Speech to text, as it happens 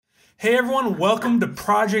Hey everyone, welcome to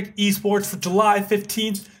Project Esports for July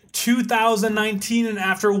 15th, 2019. And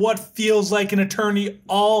after what feels like an eternity,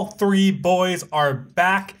 all three boys are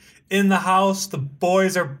back in the house. The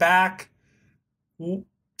boys are back. The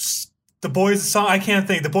boys, I can't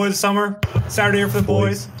think. The boys of summer, Saturday here for the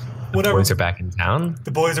boys. Whatever. The boys are back in town. The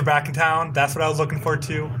boys are back in town. That's what I was looking for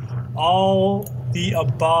too. All the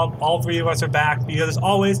above, all three of us are back because, as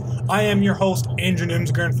always, I am your host, Andrew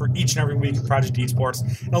Nimsgren, for each and every week of Project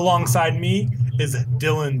Esports. And alongside me is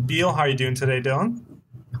Dylan Beal. How are you doing today, Dylan?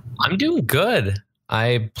 I'm doing good.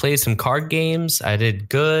 I played some card games. I did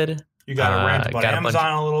good. You got a rant about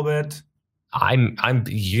Amazon a little bit.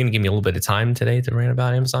 You're gonna give me a little bit of time today to rant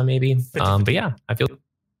about Amazon, maybe. 50. But yeah, I feel.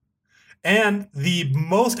 And the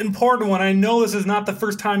most important one, I know this is not the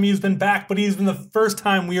first time he's been back, but he's been the first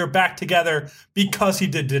time we are back together because he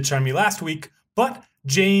did ditch on me last week. But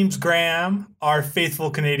James Graham, our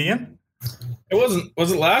faithful Canadian.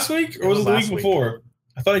 Was it last week or was it the week before?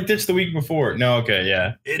 I thought I ditched the week before. No, okay,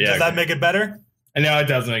 yeah. Does that make it better? And now it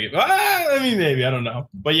does make it. I mean, maybe, I don't know.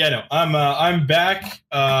 But yeah, no, I'm back.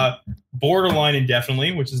 Borderline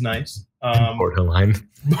indefinitely, which is nice. Borderline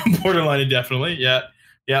indefinitely, yeah.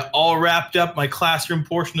 Yeah, all wrapped up. My classroom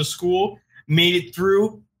portion of school made it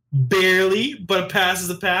through barely, but a pass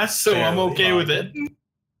is a pass, so barely, I'm okay with it.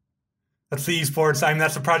 That's the esports.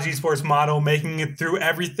 That's the Project Esports motto: making it through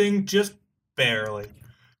everything, just barely.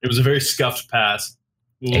 It was a very scuffed pass.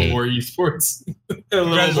 A little more esports.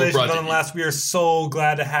 Congratulations, nonetheless. We are so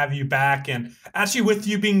glad to have you back, and actually, with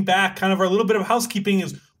you being back, kind of our little bit of housekeeping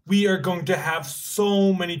is. We are going to have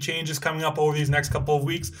so many changes coming up over these next couple of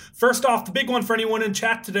weeks. First off, the big one for anyone in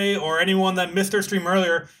chat today or anyone that missed our stream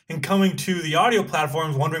earlier and coming to the audio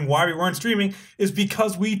platforms wondering why we weren't streaming is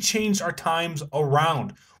because we changed our times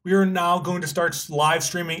around. We are now going to start live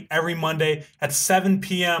streaming every Monday at 7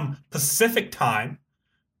 p.m. Pacific time.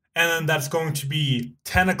 And then that's going to be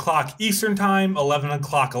 10 o'clock Eastern time, 11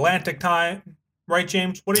 o'clock Atlantic time. Right,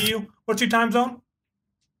 James? What's your time zone?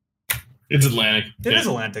 It's Atlantic. It is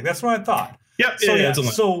Atlantic. That's what I thought. Yep.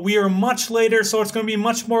 So we are much later, so it's going to be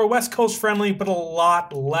much more West Coast friendly, but a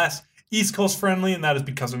lot less East Coast friendly, and that is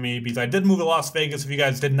because of me, because I did move to Las Vegas, if you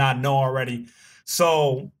guys did not know already.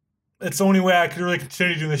 So it's the only way I could really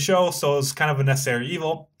continue doing the show, so it's kind of a necessary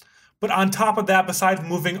evil. But on top of that, besides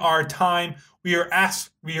moving our time, we are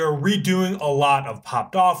redoing a lot of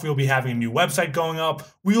Popped Off. We'll be having a new website going up.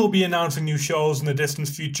 We will be announcing new shows in the distant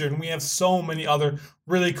future, and we have so many other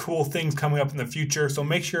really cool things coming up in the future. So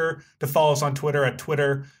make sure to follow us on Twitter at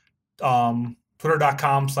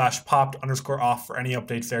twitter.com/popped_off for any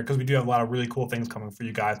updates there, because we do have a lot of really cool things coming for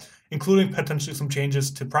you guys, including potentially some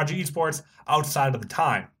changes to Project Esports outside of the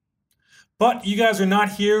time. But you guys are not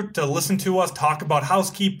here to listen to us talk about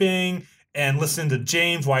housekeeping and listen to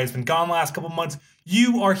James, why he's been gone the last couple of months.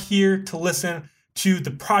 You are here to listen to the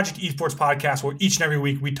Project Esports podcast, where each and every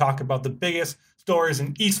week we talk about the biggest stories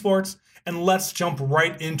in esports. And let's jump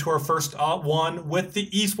right into our first one with the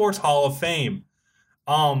Esports Hall of Fame.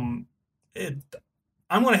 I'm going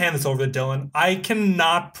to hand this over to Dylan. I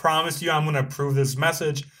cannot promise you I'm going to approve this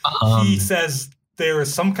message. He says there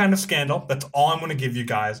is some kind of scandal. That's all I'm going to give you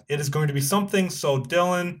guys. It is going to be something. So,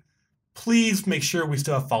 Dylan, please make sure we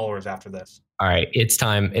still have followers after this. All right, it's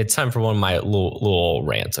time. It's time for one of my little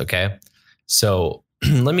rants. Okay, so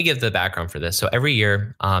let me give the background for this. So every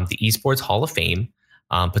year, the Esports Hall of Fame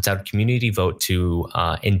puts out a community vote to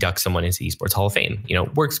induct someone into the Esports Hall of Fame. You know,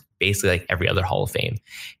 it works basically like every other Hall of Fame,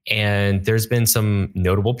 and there's been some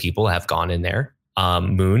notable people have gone in there.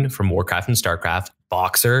 Moon from Warcraft and StarCraft,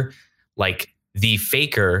 Boxer, like the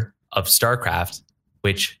Faker of StarCraft,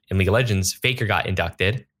 which in League of Legends, Faker got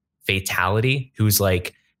inducted. Fatality, who's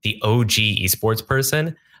like the OG esports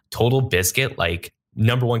person. Total Biscuit, like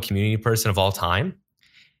 #1 community person of all time.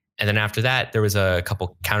 And then after that, there was a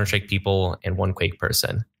couple Counter-Strike people and one Quake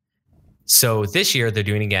person. So this year they're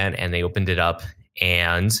doing it again, and they opened it up.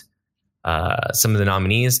 And some of the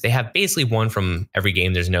nominees, they have basically one from every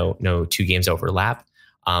game. There's no 2 games overlap,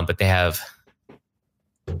 but they have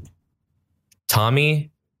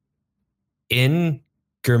Tommy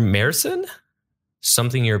Ingermerson,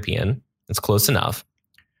 something European. It's close enough.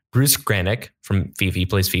 Bruce Granick from FIFA, he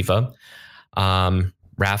plays FIFA.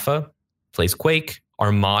 Rafa plays Quake.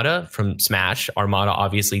 Armada from Smash. Armada,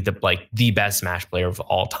 obviously the best Smash player of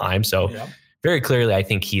all time. So very clearly, I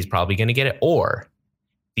think he's probably going to get it. Or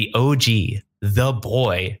the OG, the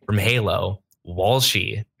boy from Halo,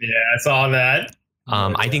 Walshy. Yeah, I saw that.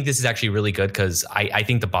 I think this is actually really good because I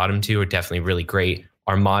think the bottom 2 are definitely really great.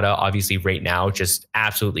 Armada, obviously, right now, just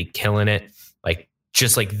absolutely killing it. Like,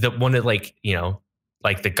 just like the one of like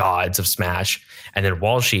the gods of Smash. And then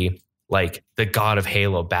Walshy, like the god of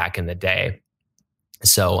Halo back in the day.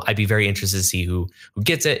 So I'd be very interested to see who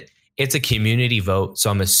gets it. It's a community vote, so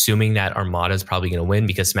I'm assuming that Armada is probably going to win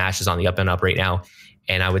because Smash is on the up and up right now.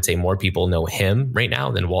 And I would say more people know him right now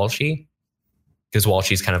than Walshy, because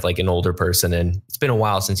Walshy's kind of like an older person and it's been a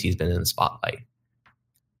while since he's been in the spotlight.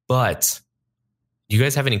 But do you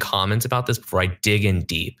guys have any comments about this before I dig in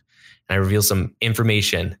deep and I reveal some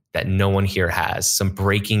information that no one here has, some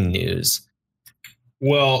breaking news?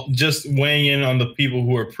 Well, just weighing in on the people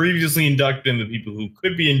who are previously inducted and the people who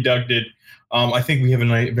could be inducted, I think we have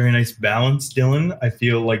a very nice balance, Dylan. I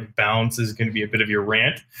feel like balance is going to be a bit of your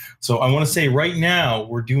rant. So I want to say right now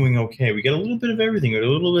we're doing okay. We got a little bit of everything. We got a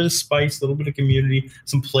little bit of spice, a little bit of community,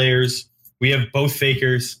 some players. We have both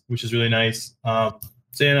fakers, which is really nice.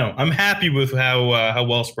 So, I'm happy with how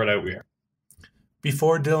well spread out we are.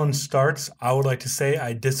 Before Dylan starts, I would like to say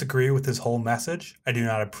I disagree with his whole message. I do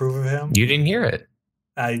not approve of him. You didn't hear it.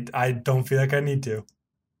 I don't feel like I need to.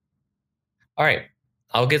 All right,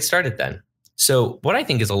 I'll get started then. So what I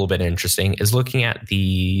think is a little bit interesting is looking at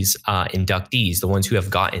these inductees, the ones who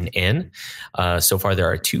have gotten in. So far, there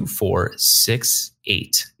are 2, 4, 6,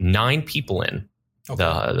 8, 9 people in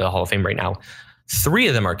the Hall of Fame right now. 3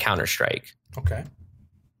 of them are Counter-Strike. Okay.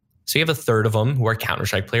 So you have a third of them who are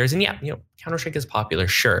Counter-Strike players. And yeah, Counter-Strike is popular,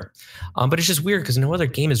 sure. But it's just weird because no other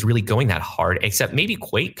game is really going that hard except maybe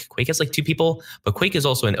Quake. Quake has like 2 people, but Quake is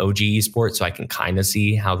also an OG esport, so I can kind of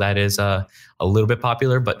see how that is a little bit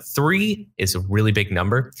popular. But 3 is a really big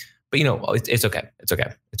number. But, it's okay. It's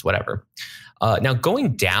okay. It's whatever. Now,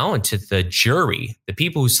 going down to the jury, the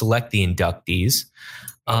people who select the inductees.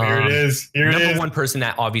 Here it is. Number one person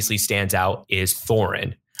that obviously stands out is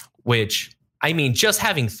Thorin, which... I mean, just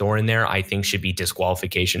having Thorin there, I think, should be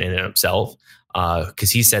disqualification in and of itself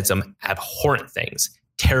because he said some abhorrent things,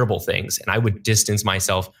 terrible things, and I would distance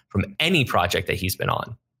myself from any project that he's been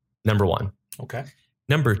on. Number one. Okay.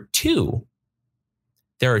 Number 2,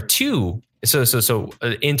 there are 2. So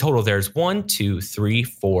in total, there's 1, 2, 3,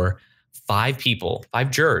 4, 5 people,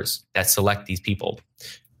 5 jurors that select these people.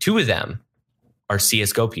 2 of them are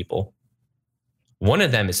CSGO people. 1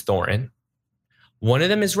 of them is Thorin. 1 of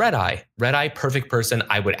them is Red Eye. Red Eye, perfect person.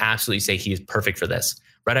 I would absolutely say he is perfect for this.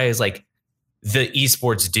 Red Eye is like the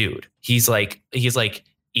esports dude. He's like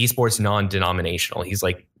esports non-denominational. He's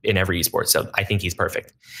like in every esport. So I think he's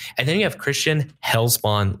perfect. And then you have Christian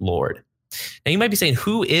Hellspawn Lord. Now you might be saying,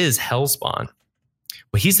 who is Hellspawn?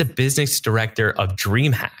 Well, he's the business director of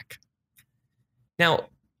DreamHack. Now,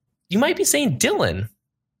 you might be saying, Dylan,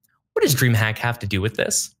 what does DreamHack have to do with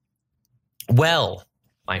this? Well,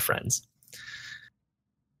 my friends,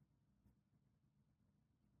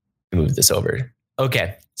 move this over.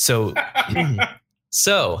 Okay, so the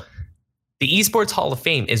Esports Hall of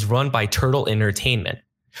Fame is run by Turtle Entertainment,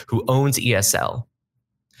 who owns ESL.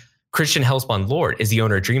 Christian Hellspawn Lord is the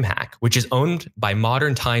owner of DreamHack, which is owned by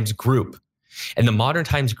Modern Times Group. And the Modern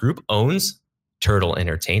Times Group owns Turtle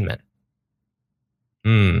Entertainment.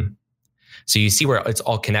 So you see where it's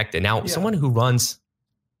all connected. Now, someone who runs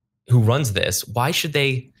this, why should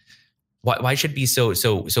it be so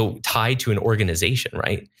tied to an organization,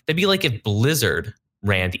 right? That'd be like if Blizzard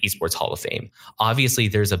ran the Esports Hall of Fame. Obviously,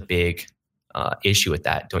 there's a big issue with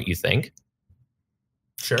that, don't you think?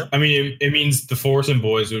 Sure. I mean, it means the Forsen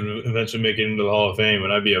boys would eventually make it into the Hall of Fame,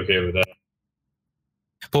 and I'd be okay with that.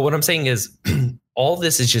 But what I'm saying is all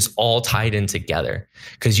this is just all tied in together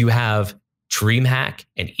because you have DreamHack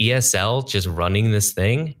and ESL just running this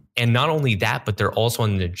thing. And not only that, but they're also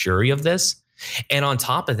on the jury of this. And on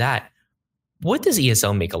top of that, what does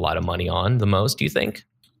ESL make a lot of money on the most, do you think?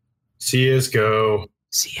 CSGO.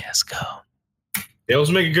 They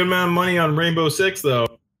also make a good amount of money on Rainbow Six, though.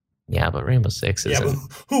 Yeah, but Rainbow Six is... Yeah, but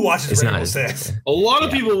who watches Rainbow Six? A lot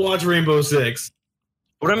of people watch Rainbow Six.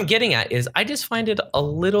 What I'm getting at is I just find it a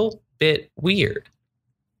little bit weird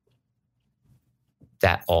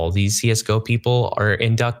that all these CSGO people are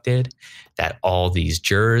inducted, that all these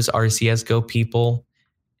jurors are CSGO people,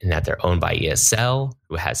 and that they're owned by ESL,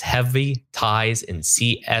 who has heavy ties in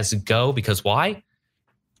CSGO. Because why?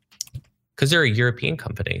 Because they're a European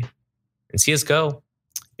company. And CSGO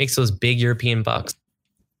makes those big European bucks.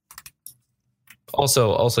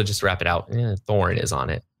 Also, just to wrap it out, Thorin is on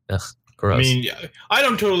it. Ugh, gross. I mean, I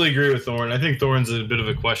don't totally agree with Thorin. I think Thorin's a bit of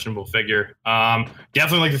a questionable figure.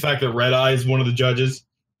 Definitely like the fact that Red Eye is one of the judges,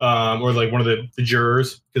 or like one of the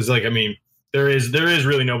jurors. Because, like, I mean, there is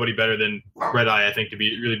really nobody better than Red Eye, I think, to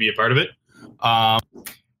really be a part of it.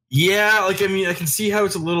 Yeah, like, I mean, I can see how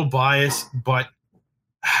it's a little biased, but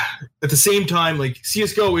at the same time, like,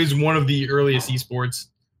 CSGO is one of the earliest esports.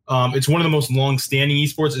 It's one of the most long-standing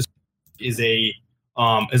esports.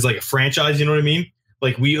 Is like a franchise, you know what I mean?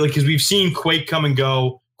 because we've seen Quake come and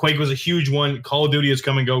go. Quake was a huge one. Call of Duty has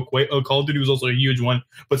come and go. Call of Duty was also a huge one,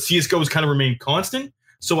 but CS:GO has kind of remained constant.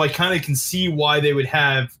 So I kind of can see why they would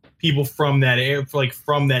have people from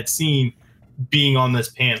that scene being on this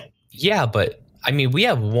panel. Yeah, but I mean, we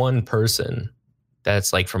have one person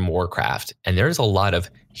that's like from Warcraft, and there's a lot of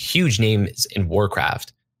huge names in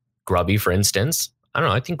Warcraft. Grubby, for instance. I don't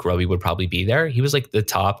know. I think Grubby would probably be there. He was like one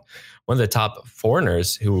of the top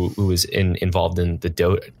foreigners who was involved in the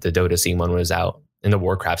Dota scene when it was out, in the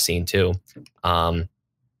Warcraft scene too. So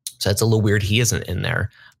that's a little weird. He isn't in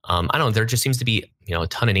there. I don't know. There just seems to be, a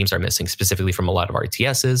ton of names are missing, specifically from a lot of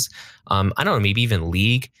RTSs. I don't know. Maybe even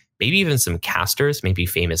League, maybe even some casters, maybe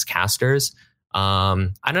famous casters.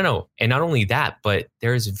 I don't know. And not only that, but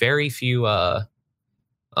there's very few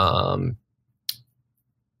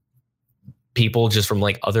people just from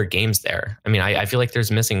like other games there. I mean, I feel like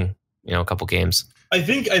there's missing, a couple games. I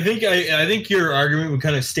think your argument would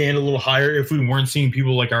kind of stand a little higher if we weren't seeing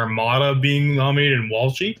people like Armada being nominated and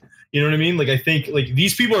Walshy. You know what I mean? Like, I think like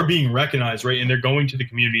these people are being recognized, right? And they're going to the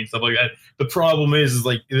community and stuff like that. The problem is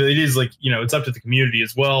like, it is like, it's up to the community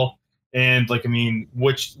as well. And like, I mean,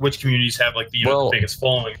 which communities have like the biggest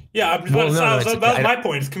following? Yeah, that was my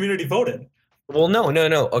point. It's community voted. Well, no.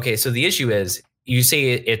 Okay, so the issue is you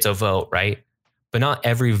say it's a vote, right? But not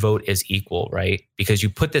every vote is equal, right? Because you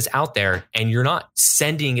put this out there and you're not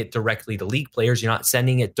sending it directly to League players. You're not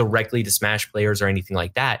sending it directly to Smash players or anything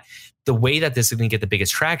like that. The way that this is going to get the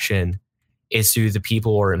biggest traction is through the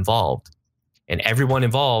people who are involved. And everyone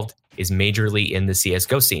involved is majorly in the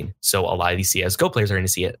CSGO scene. So a lot of these CSGO players are going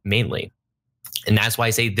to see it mainly. And that's why I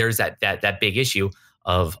say there's that big issue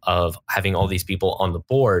of having all these people on the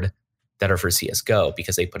board that are for CSGO,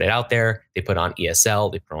 because they put it out there, they put on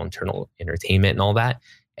ESL, they put on internal entertainment and all that.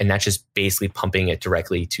 And that's just basically pumping it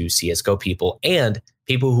directly to CSGO people and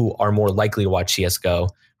people who are more likely to watch CSGO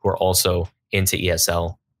who are also into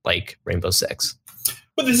ESL, like Rainbow Six.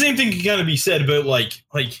 But the same thing can kind of be said about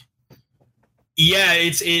yeah,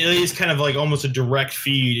 it is kind of like almost a direct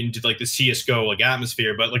feed into like the CSGO like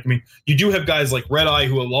atmosphere. But like, I mean, you do have guys like Red Eye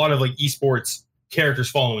who a lot of like esports characters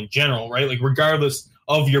follow in general, right? Like regardless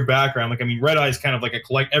of your background, like I mean, Red Eye is kind of like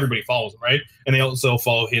everybody follows him, right? And they also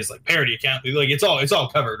follow his like parody account. Like it's all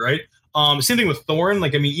covered, right? Same thing with Thorn.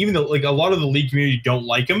 Like I mean, even though like a lot of the League community don't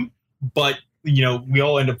like him, but we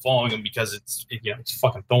all end up following him because it's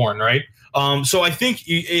fucking Thorn, right? So I think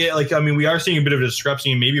like I mean, we are seeing a bit of a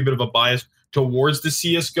discrepancy and maybe a bit of a bias towards the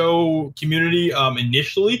CSGO community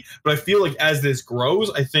initially, but I feel like as this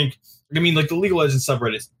grows, I mean like the League of Legends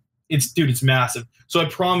subreddit, it's massive. So I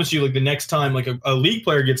promise you, like the next time like a League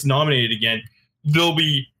player gets nominated again, they'll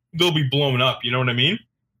be blown up. You know what I mean?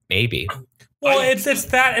 Maybe. Well, it's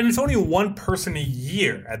that, and it's only one person a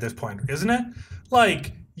year at this point, isn't it?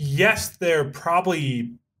 Like, yes, they're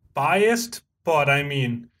probably biased, but I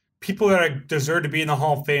mean, people that deserve to be in the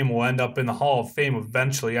Hall of Fame will end up in the Hall of Fame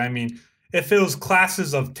eventually. I mean, if it was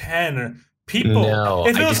classes of 10 people,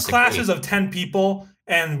 if it was classes of 10 people,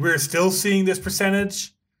 and we're still seeing this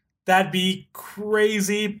percentage, that'd be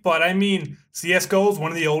crazy. But I mean, CSGO is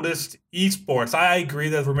one of the oldest esports. I agree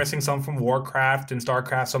that we're missing some from Warcraft and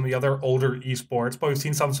StarCraft, some of the other older esports, but we've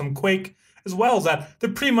seen some from Quake as well. As that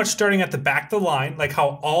they're pretty much starting at the back of the line, like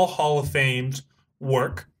how all Hall of Fames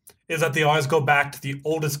work, is that they always go back to the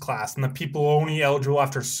oldest class, and the people are only eligible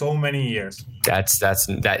after so many years. That's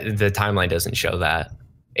the timeline doesn't show that.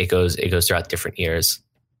 It goes throughout different years.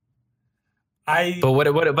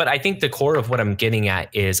 But I think the core of what I'm getting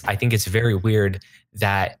at is I think it's very weird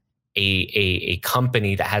that a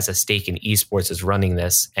company that has a stake in esports is running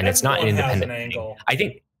this, and it's not an independent angle. I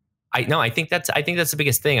think that's the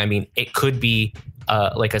biggest thing. I mean, it could be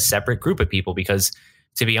like a separate group of people, because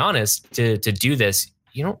to be honest, to do this,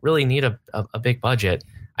 you don't really need a big budget.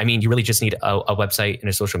 I mean, you really just need a website and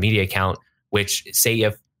a social media account. Which, say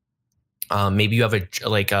if maybe you have a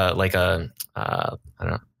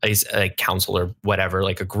council or whatever,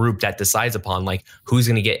 like a group that decides upon like who's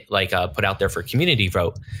going to get like put out there for community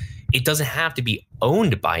vote. It doesn't have to be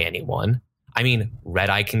owned by anyone. I mean, Red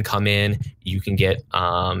Eye can come in. You can get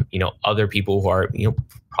other people who are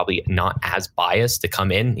probably not as biased to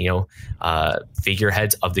come in.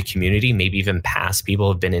 Figureheads of the community, maybe even past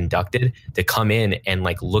people have been inducted, to come in and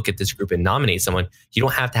like look at this group and nominate someone. You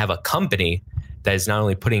don't have to have a company that is not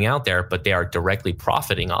only putting out there, but they are directly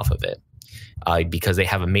profiting off of it. Because they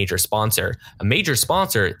have a major sponsor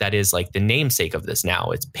that is like the namesake of this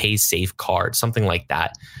now. It's PaySafeCard, something like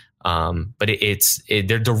that. But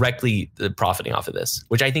they're directly profiting off of this,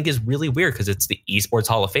 which I think is really weird because it's the Esports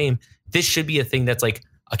Hall of Fame. This should be a thing that's like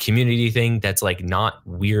a community thing that's like not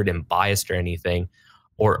weird and biased or anything.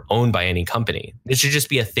 or owned by any company. It should just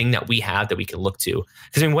be a thing that we have that we can look to.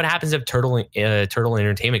 Because I mean, what happens if Turtle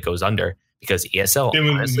Entertainment goes under? Because ESL They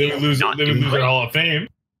would lose their Hall of Fame.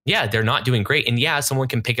 Yeah, they're not doing great. And yeah, someone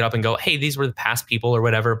can pick it up and go, hey, these were the past people or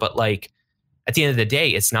whatever. But like at the end of the day,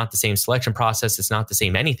 it's not the same selection process. It's not the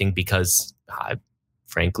same anything because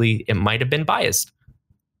frankly, it might have been biased.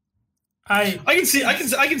 I can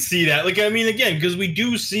see that. Like, I mean, again, because we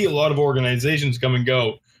do see a lot of organizations come and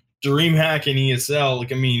go. DreamHack and ESL,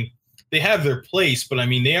 like, I mean, they have their place, but I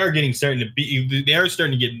mean, they are starting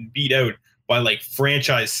to get beat out by like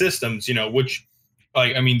franchise systems, you know, which,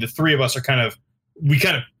 like, I mean, the three of us are kind of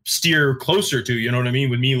steer closer to, you know what I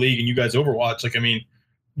mean, with me League and you guys Overwatch. Like, I mean,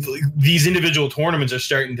 these individual tournaments are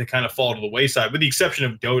starting to kind of fall to the wayside, with the exception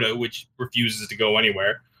of Dota, which refuses to go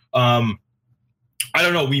anywhere. I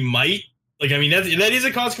don't know. We might, like, I mean, that is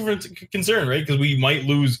a cause for concern, right? Because we might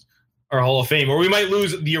lose our Hall of Fame, or we might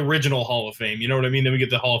lose the original Hall of Fame. You know what I mean? Then we get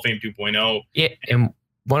the Hall of Fame 2.0. Yeah, and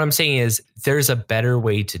what I'm saying is there's a better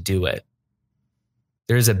way to do it.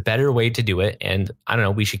 There's a better way to do it, and I don't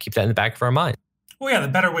know. We should keep that in the back of our mind. Well, yeah, the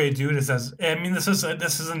better way to do it is this is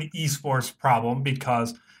an esports problem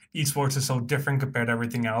because esports is so different compared to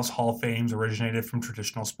everything else. Hall of Fames originated from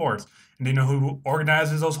traditional sports, and do you know who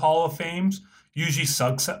organizes those Hall of Fames? Usually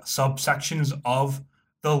subsections of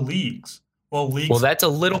the leagues. Well, that's a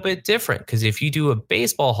little bit different because if you do a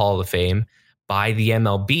baseball Hall of Fame by the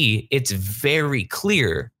MLB, it's very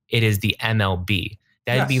clear it is the MLB.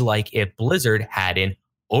 That'd be like if Blizzard had an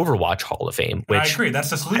Overwatch Hall of Fame. Which I agree. That's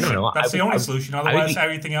the solution. That's the only solution. Otherwise,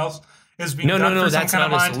 everything else is being done for some kind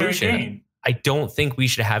of monetary gain. I don't think we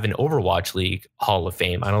should have an Overwatch League Hall of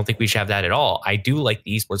Fame. I don't think we should have that at all. I do like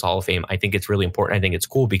the Esports Hall of Fame. I think it's really important. I think it's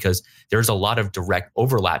cool because there's a lot of direct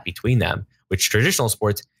overlap between them, which traditional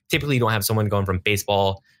sports typically you don't have someone going from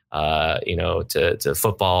baseball, to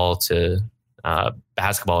football to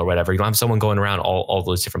basketball or whatever. You don't have someone going around all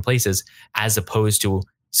those different places, as opposed to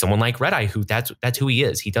someone like Red Eye, who that's who he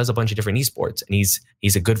is. He does a bunch of different esports, and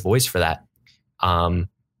he's a good voice for that.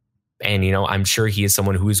 And you know, I'm sure he is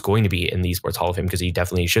someone who is going to be in the Esports Hall of Fame because he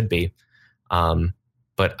definitely should be.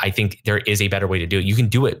 But I think there is a better way to do it. You can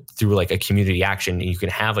do it through like a community action, and you can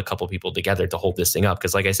have a couple people together to hold this thing up.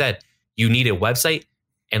 Because like I said, you need a website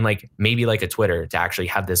and like maybe like a Twitter to actually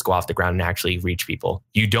have this go off the ground and actually reach people.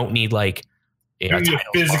 You don't need like a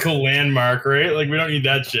physical landmark, right? Like we don't need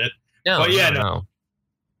that shit. No, but yeah, no.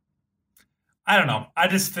 I don't know. I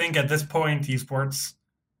just think at this point, esports,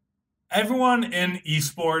 everyone in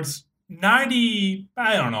esports, 90,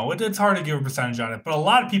 I don't know. It's hard to give a percentage on it, but a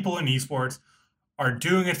lot of people in esports are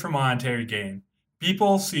doing it for monetary gain.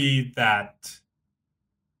 People see that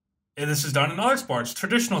this is done in other sports,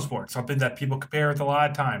 traditional sports, something that people compare with a lot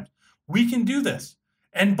of times. We can do this.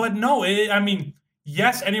 But no,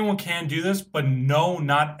 yes, anyone can do this, but no,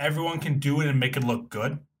 not everyone can do it and make it look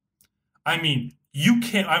good. I mean, you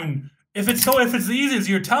can't, if it's as easy as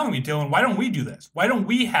you're telling me, Dylan, why don't we do this? Why don't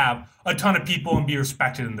we have a ton of people and be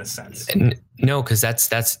respected in this sense? No, because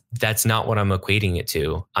that's not what I'm equating it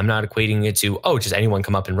to. I'm not equating it to, just anyone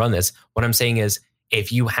come up and run this. What I'm saying is,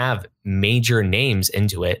 if you have major names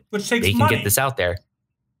into it, which takes they can money. Get this out there.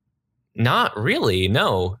 Not really,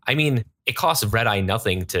 no. I mean, it costs Red Eye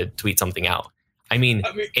nothing to tweet something out. I mean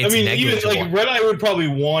even like Red Eye would probably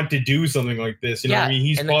want to do something like this. You know what I mean?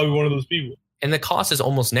 He's probably one of those people. And the cost is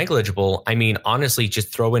almost negligible. I mean, honestly,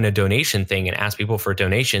 just throw in a donation thing and ask people for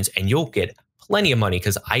donations and you'll get plenty of money.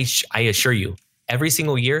 Because I assure you, every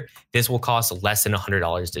single year, this will cost less than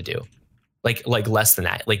 $100 to do. Like less than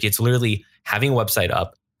that. Like it's literally having a website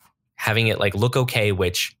up, having it like look okay,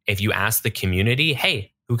 which if you ask the community,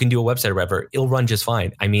 hey, who can do a website or whatever, it'll run just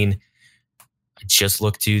fine. I mean, just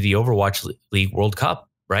look to the Overwatch League World Cup,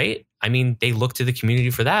 right? I mean, they look to the community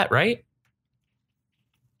for that, right?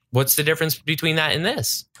 What's the difference between that and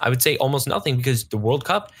this? I would say almost nothing, because the World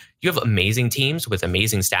Cup, you have amazing teams with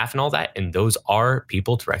amazing staff and all that, and those are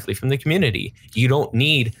people directly from the community. You don't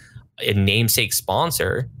need a namesake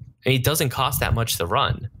sponsor. I mean, it doesn't cost that much to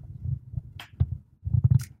run.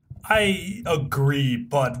 I agree,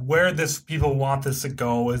 but where people want this to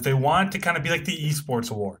go is they want it to kind of be like the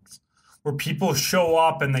esports awards, where people show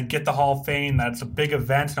up and they get the Hall of Fame. That's a big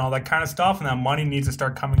event and all that kind of stuff, and that money needs to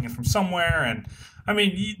start coming in from somewhere. And I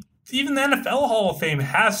mean, even the NFL Hall of Fame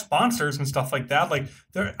has sponsors and stuff like that. Like,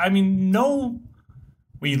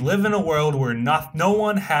 we live in a world where no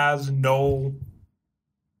one has no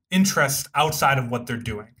interest outside of what they're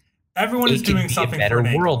doing. Everyone is doing something for a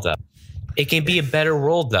better world, though. It can be a better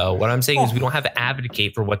world, though. What I'm saying is we don't have to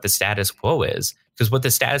advocate for what the status quo is, because what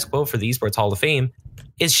the status quo for the Esports Hall of Fame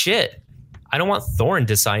is shit. I don't want Thorne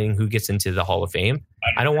deciding who gets into the Hall of Fame.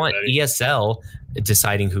 I don't want ESL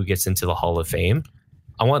deciding who gets into the Hall of Fame.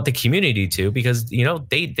 I want the community to, because they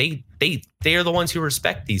are the ones who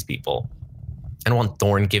respect these people. I don't want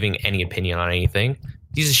Thorne giving any opinion on anything.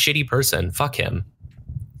 He's a shitty person. Fuck him.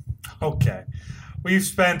 Okay. We've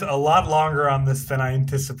spent a lot longer on this than I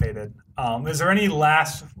anticipated. Is there any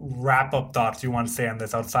last wrap-up thoughts you want to say on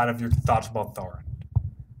this outside of your thoughts about Thorne?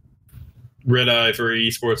 Red Eye for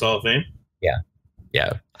Esports Hall of Fame?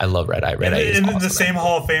 Yeah. I love Red Eye. Red Eye is awesome. The same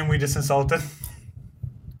Hall of Fame we just insulted?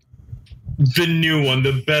 The new one,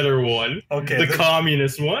 the better one. Okay. The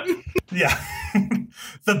communist one? Yeah.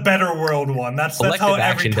 The better world one. That's how Collective every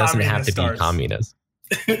action doesn't have to starts. be communist.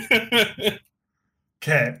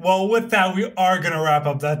 Okay, well, with that, we are going to wrap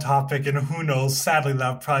up that topic, and who knows, sadly,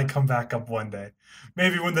 that'll probably come back up one day.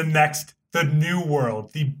 Maybe when the new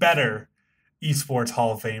world, the better Esports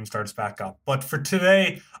Hall of Fame starts back up. But for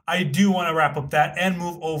today, I do want to wrap up that and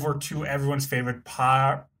move over to everyone's favorite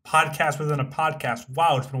podcast within a podcast.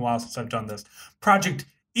 Wow, it's been a while since I've done this. Project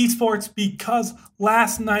Esports, because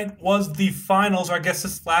last night was the finals, or I guess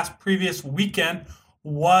this previous weekend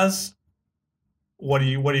was... What are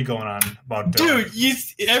you going on about doing? Dude,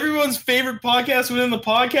 everyone's favorite podcast within the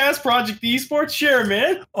podcast, Project Esports? Sure,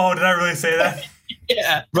 man. Oh, did I really say that?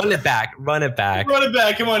 Yeah. Run it back. Come on, Run it back.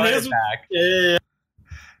 Yeah.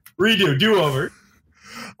 Redo, do over.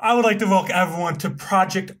 I would like to welcome everyone to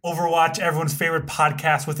Project Overwatch, everyone's favorite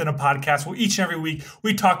podcast within a podcast, where each and every week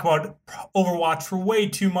we talk about Overwatch for way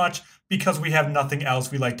too much because we have nothing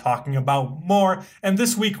else we like talking about more. And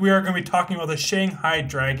this week we are going to be talking about the Shanghai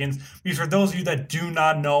Dragons, because for those of you that do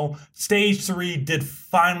not know, Stage 3 did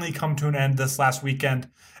finally come to an end this last weekend.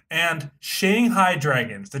 And Shanghai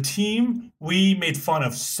Dragons, the team we made fun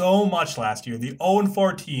of so much last year, the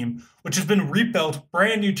 0-4 team, which has been rebuilt,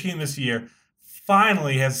 brand new team this year,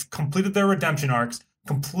 finally has completed their redemption arcs,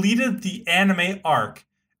 completed the anime arc,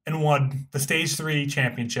 and won the Stage 3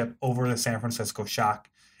 championship over the San Francisco Shock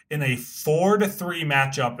in a 4-3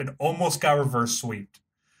 matchup and almost got reverse sweeped.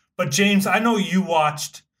 But James, I know you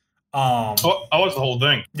watched... I watched the whole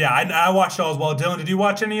thing. Yeah, I watched it all as well. Dylan, did you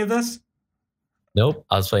watch any of this? Nope.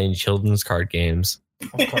 I was playing children's card games.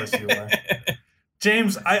 Of course you were.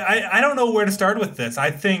 James, I don't know where to start with this.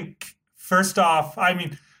 I think, first off,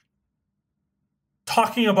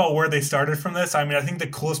 talking about where they started from this, I think the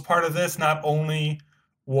coolest part of this not only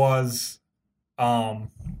was that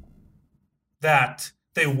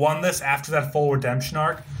they won this after that full redemption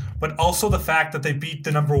arc, but also the fact that they beat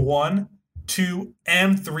the number 1, 2,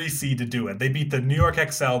 and 3 seed to do it. They beat the New York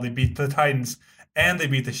XL, they beat the Titans, and they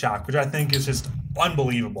beat the Shock, which I think is just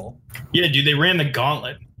unbelievable. Yeah, dude, they ran the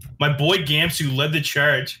gauntlet. My boy Gamsu led the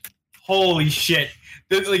charge. Holy shit.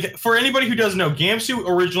 Like, for anybody who doesn't know, Gamsu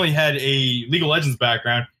originally had a League of Legends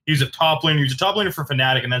background. He was a top laner. He was a top laner for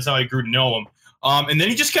Fnatic, and that's how I grew to know him. And then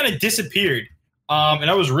he just kind of disappeared. And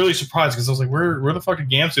I was really surprised because I was like, where the fuck did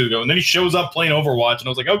Gamsu go? And then he shows up playing Overwatch, and I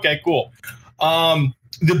was like, okay, cool.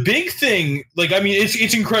 The big thing,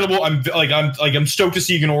 it's incredible. I'm stoked to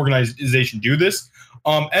see an organization do this.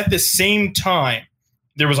 At the same time,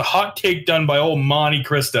 there was a hot take done by old Monte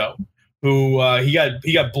Cristo, who he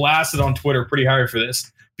got blasted on Twitter pretty hard for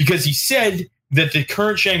this, because he said that the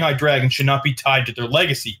current Shanghai Dragons should not be tied to their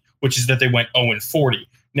legacy, which is that they went 0-40.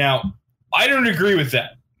 Now, I don't agree with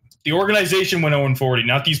that. The organization went 0-40,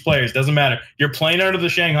 not these players. Doesn't matter. You're playing under the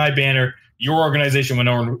Shanghai banner. Your organization went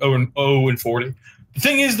 0-40. The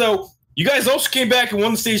thing is, though, you guys also came back and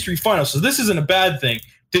won the Stage 3 final, so this isn't a bad thing.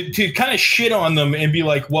 To kind of shit on them and be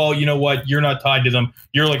like, well, you know what? You're not tied to them.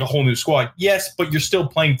 You're like a whole new squad. Yes, but you're still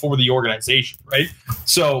playing for the organization, right?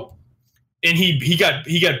 So, and he got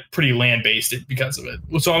pretty land-based because of it.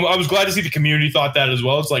 So I was glad to see the community thought that as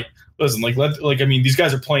well. It's like, listen, these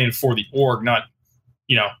guys are playing for the org, not,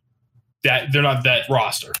 that they're not that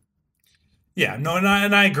roster. Yeah, no,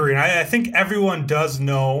 and I agree. And I think everyone does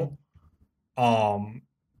know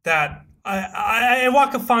that I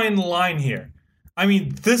walk a fine line here.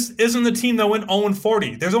 This isn't the team that went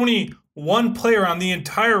 0-40. There's only one player on the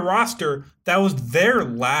entire roster that was there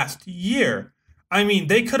last year.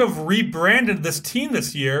 They could have rebranded this team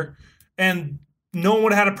this year and no one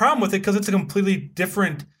would have had a problem with it because it's a completely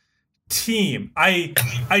different team. I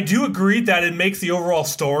do agree that it makes the overall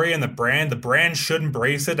story and the brand should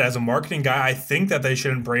embrace it. As a marketing guy, I think that they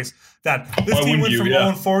should embrace that this team went from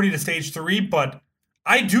 0-40 to Stage 3, but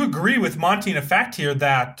I do agree with Monty in a fact here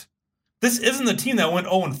that this isn't the team that went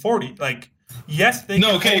 0-40. Yes, they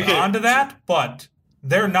can hold on to that, but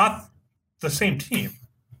they're not the same team.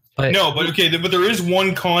 But there is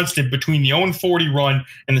one constant between the 0-40 run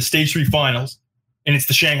and the Stage 3 finals, and it's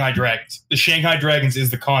the Shanghai Dragons. The Shanghai Dragons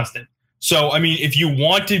is the constant. So, I mean, if you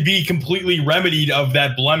want to be completely remedied of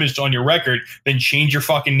that blemish on your record, then change your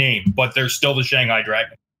fucking name. But they're still the Shanghai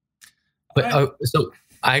Dragon. But so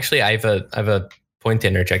I have a point to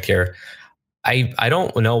interject here. I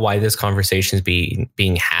don't know why this conversation is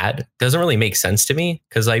being had. Doesn't really make sense to me,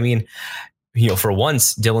 because I mean, for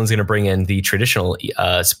once, Dylan's going to bring in the traditional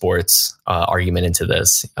sports argument into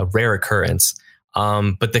this, a rare occurrence.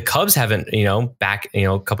 But the Cubs haven't, back,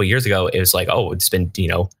 a couple of years ago, it was like, oh, it's been,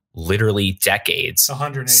 literally decades,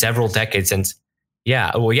 several decades since.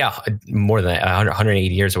 Yeah. Well, yeah. More than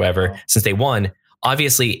 180 years or whatever since they won.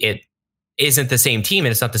 Obviously, it isn't the same team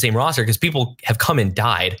and it's not the same roster because people have come and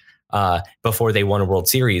died before they won a World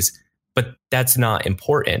Series. But that's not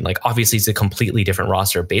important. Like, obviously, it's a completely different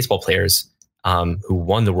roster of baseball players who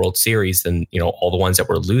won the World Series than, all the ones that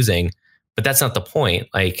were losing. But that's not the point.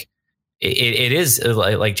 Like, it is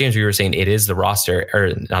like James, we were saying, it is the roster,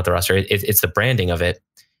 or not the roster. It's the branding of it.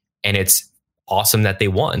 And it's awesome that they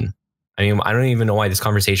won. I mean, I don't even know why this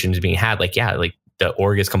conversation is being had. Like, yeah, like the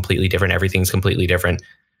org is completely different. Everything's completely different.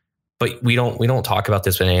 But we don't talk about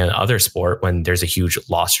this with any other sport when there's a huge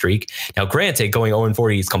loss streak. Now, granted, going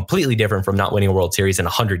 0-40 is completely different from not winning a World Series in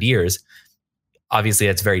 100 years. Obviously,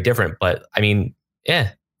 that's very different. But I mean,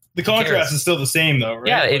 yeah. The contrast is still the same, though, right?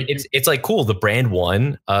 Yeah, it's like, cool. The brand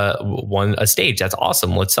won a stage. That's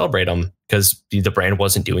awesome. Let's celebrate them, because the brand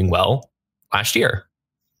wasn't doing well last year.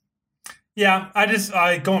 Yeah,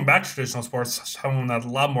 going back to traditional sports, someone that a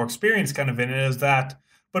lot more experience kind of in it is that,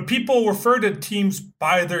 but people refer to teams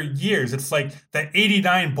by their years. It's like the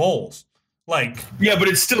 89 Bulls. Like, yeah, but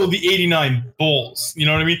it's still the 89 Bulls. You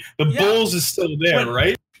know what I mean? The Bulls is still there,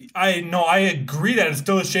 right? I agree that it's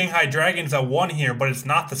still the Shanghai Dragons that won here, but it's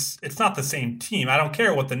not the same team. I don't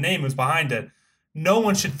care what the name is behind it. No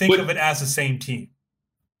one should think of it as the same team.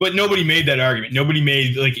 But nobody made that argument. Nobody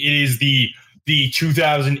made, like, it is the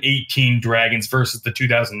 2018 Dragons versus the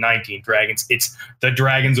 2019 Dragons. It's the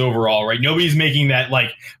Dragons overall, right? Nobody's making that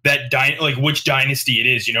like which dynasty it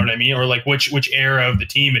is, you know what I mean? Or like which era of the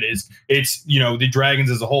team it is. It's, the Dragons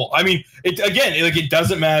as a whole. I mean, it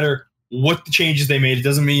doesn't matter what the changes they made. It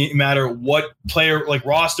doesn't matter what player, like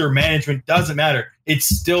roster management, doesn't matter. It's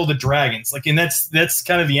still the Dragons. Like, and that's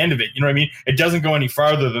kind of the end of it. You know what I mean? It doesn't go any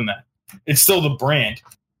farther than that. It's still the brand.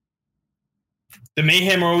 The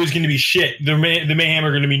Mayhem are always going to be shit. The Mayhem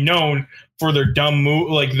are going to be known for their dumb move,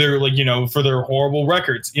 for their horrible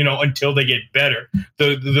records, until they get better.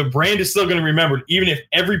 The brand is still going to be remembered, even if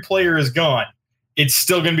every player is gone. It's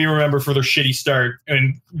still going to be remembered for their shitty start,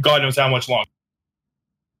 and God knows how much longer.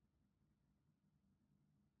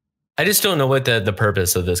 I just don't know what the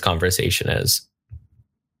purpose of this conversation is.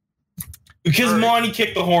 Because Monty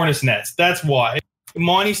kicked the Hornets' nets. That's why.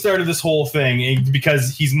 Monty started this whole thing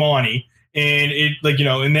because he's Monty. And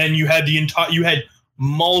and then you had you had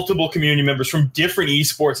multiple community members from different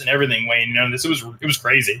esports and everything, Wayne. It was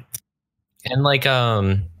crazy. And like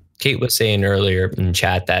Kate was saying earlier in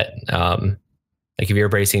chat that like if you're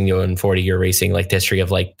racing 0-40, you're racing like the history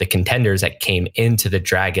of like the contenders that came into the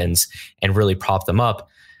Dragons and really propped them up.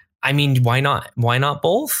 I mean, why not? Why not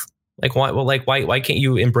both? Like, why can't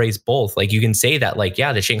you embrace both? Like, you can say that, like,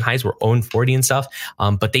 yeah, the Shanghais were 0-40 and stuff,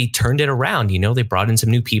 but they turned it around. They brought in some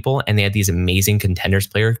new people and they had these amazing contenders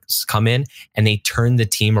players come in and they turned the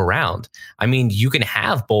team around. I mean, you can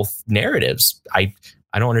have both narratives. I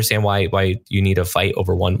don't understand why you need to fight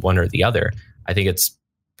over one or the other. I think it's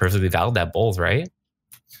perfectly valid that both, right?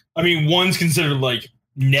 I mean, one's considered like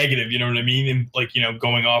negative, you know what I mean? And like,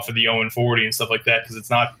 going off of the 0-40 and stuff like that, because it's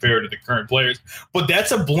not fair to the current players. But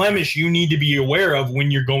that's a blemish you need to be aware of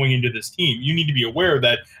when you're going into this team. You need to be aware of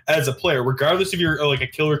that as a player, regardless if you're like a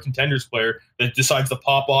killer contenders player that decides to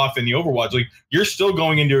pop off in the Overwatch League, you're still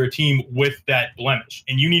going into a team with that blemish.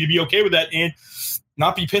 And you need to be okay with that and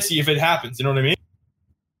not be pissy if it happens. You know what I mean?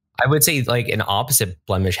 I would say like an opposite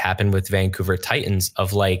blemish happened with Vancouver Titans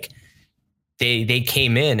of like, they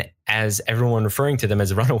came in as everyone referring to them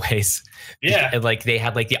as runaways. Yeah. And like they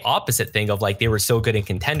had like the opposite thing of like they were so good in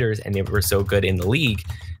contenders and they were so good in the league,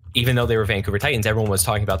 even though they were Vancouver Titans, everyone was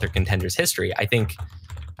talking about their contenders history. I think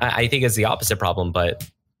it's the opposite problem, but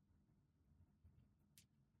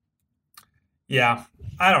yeah,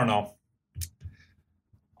 I don't know.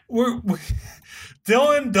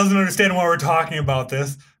 Dylan doesn't understand why we're talking about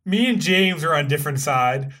this. Me and James are on different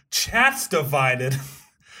side. Chat's divided.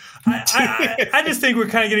 I just think we're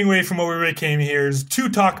kind of getting away from what we really came here is to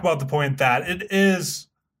talk about the point that it is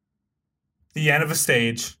the end of a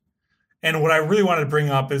stage. And what I really wanted to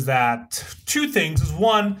bring up is that two things is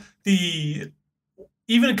one,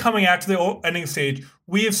 even coming after the ending stage,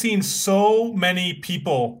 we have seen so many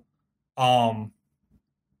people and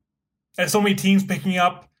so many teams picking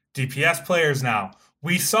up DPS players now.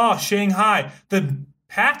 We saw Shanghai. The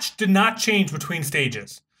patch did not change between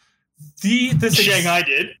stages. Shanghai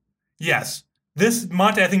did. Yes. I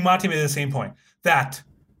think Monty made the same point. That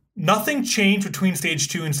nothing changed between stage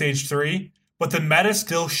 2 and stage 3, but the meta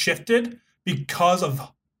still shifted because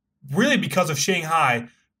of Shanghai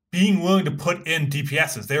being willing to put in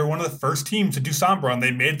DPSs. They were one of the first teams to do Sombra, and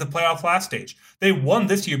they made the playoff last stage. They won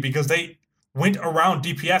this year because they went around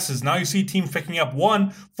DPSs. Now you see teams picking up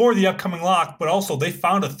one for the upcoming lock, but also they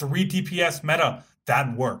found a 3 DPS meta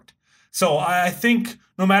that worked. So I think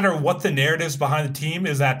no matter what the narratives behind the team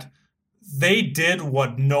is that they did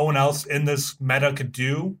what no one else in this meta could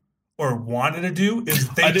do or wanted to do is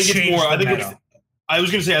they changed the meta. I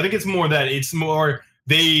was going to say, I think it's more that it's more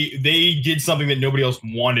they did something that nobody else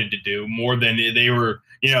wanted to do more than they were,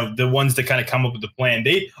 the ones that kind of come up with the plan.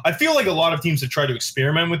 I feel like a lot of teams have tried to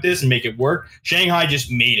experiment with this and make it work. Shanghai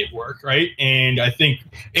just made it work, right? And I think,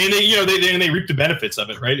 and they reaped the benefits of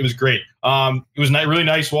it, right? It was great. It was really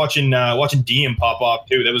nice watching DM pop off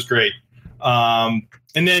too. That was great.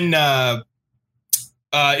 And then in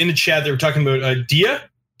the chat they were talking about Dia.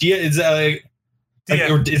 Dia is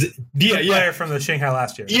or is it Dia? Player from the Shanghai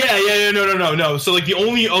last year. Yeah. No. So like the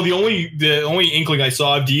only inkling I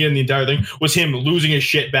saw of Dia in the entire thing was him losing his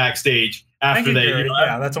shit backstage after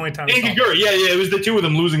that's the only time. And Kagura, it was the two of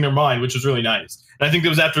them losing their mind, which was really nice. And I think it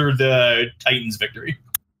was after the Titans victory.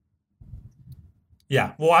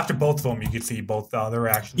 Yeah, well, after both of them, you could see both their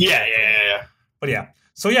reactions. Yeah. But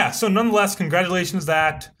so nonetheless, congratulations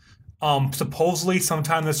that supposedly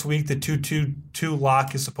sometime this week the 2-2-2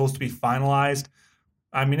 lock is supposed to be finalized.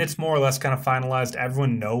 I mean, it's more or less kind of finalized.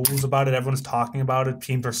 Everyone knows about it. Everyone's talking about it.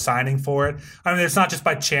 Teams are signing for it. I mean, it's not just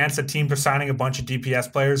by chance that teams are signing a bunch of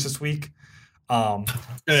DPS players this week.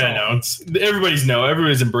 Everybody's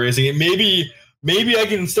embracing it. Maybe I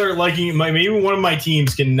can start liking it. Maybe one of my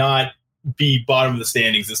teams cannot be bottom of the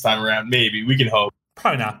standings this time around. Maybe we can hope.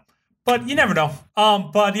 Probably not, but you never know.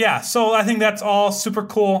 So I think that's all super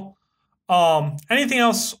cool. Anything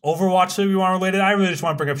else Overwatch that we want related? I really just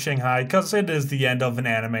want to bring up Shanghai because it is the end of an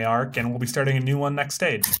anime arc, and we'll be starting a new one next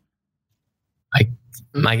stage. I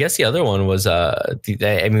guess the other one was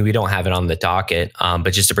we don't have it on the docket,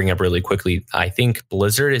 but just to bring it up really quickly, I think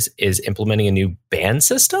Blizzard is implementing a new ban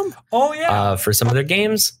system. Oh yeah, for some of their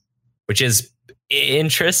games, which is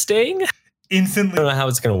interesting. Instantly, I don't know how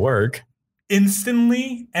it's going to work.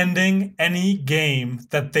 Instantly ending any game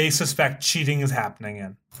that they suspect cheating is happening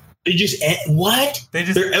in. They just what?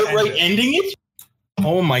 They're outright ending it?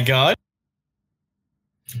 Oh my god.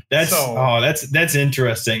 That's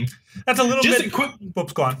interesting. That's a little just bit. A quick.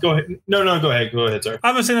 Oops, go on. Go ahead. No, go ahead. Go ahead, sir.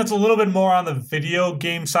 I'm just saying that's a little bit more on the video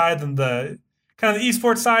game side than the kind of the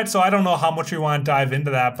esports side. So I don't know how much we want to dive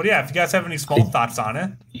into that. But yeah, if you guys have any small thoughts on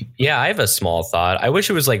it. Yeah, I have a small thought. I wish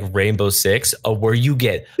it was like Rainbow Six, where you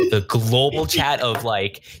get the global chat of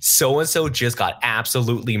like, so-and-so just got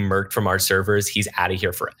absolutely murked from our servers. He's out of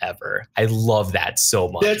here forever. I love that so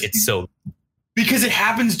much. It's so... Because it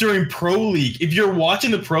happens during Pro League. If you're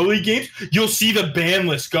watching the Pro League games, you'll see the ban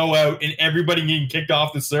list go out and everybody getting kicked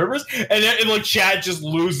off the servers. And like chat just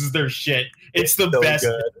loses their shit. It's the best.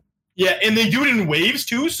 Good. Yeah, and they do it in waves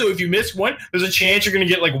too. So if you miss one, there's a chance you're going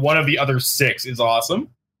to get like one of the other 6. It's awesome.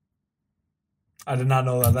 I did not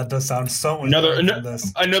know that. That does sound so much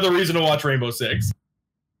another reason to watch Rainbow Six.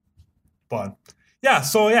 But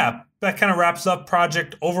that kind of wraps up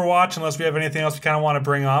Project Overwatch, unless we have anything else we kind of want to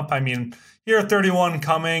bring up. I mean, Year 31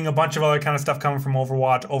 coming, a bunch of other kind of stuff coming from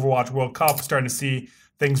Overwatch World Cup, starting to see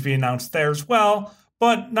things be announced there as well.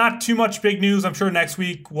 But not too much big news. I'm sure next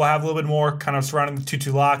week we'll have a little bit more kind of surrounding the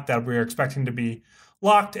 2-2 lock that we're expecting to be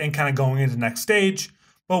locked and kind of going into the next stage.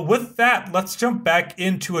 But with that, let's jump back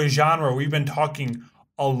into a genre we've been talking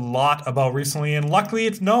a lot about recently. And luckily,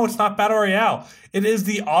 it's not Battle Royale. It is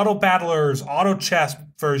the auto battlers, auto chess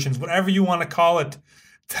versions, whatever you want to call it.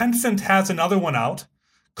 Tencent has another one out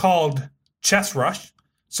called Chess Rush.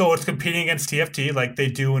 So it's competing against TFT like they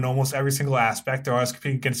do in almost every single aspect. They're always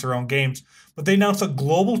competing against their own games. But they announced a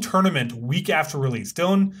global tournament week after release.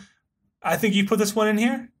 Dylan, I think you put this one in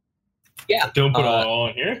here? Yeah. Don't put it all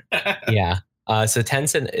in here. Yeah. So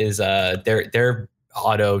Tencent is their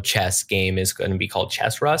auto chess game is going to be called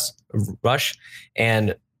Chess Rush.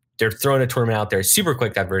 And they're throwing a tournament out there super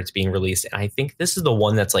quick after it's being released. And I think this is the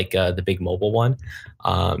one that's like the big mobile one.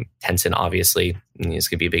 Tencent obviously is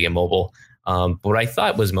going to be big in mobile. But what I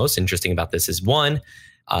thought was most interesting about this is one,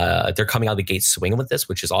 they're coming out of the gate swinging with this,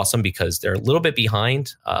 which is awesome because they're a little bit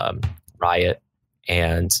behind Riot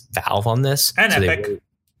and Valve on this. And so Epic.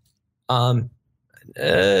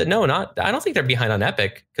 No, not. I don't think they're behind on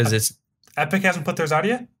Epic because it's Epic hasn't put theirs out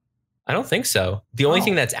yet. I don't think so. The only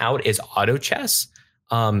thing that's out is Auto Chess.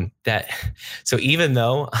 So even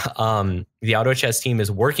though the Auto Chess team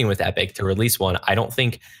is working with Epic to release one, I don't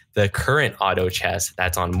think the current Auto Chess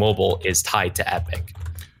that's on mobile is tied to Epic.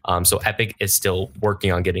 So Epic is still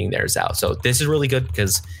working on getting theirs out. So this is really good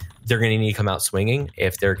because they're going to need to come out swinging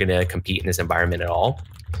if they're going to compete in this environment at all.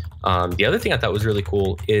 The other thing I thought was really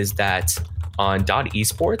cool is that on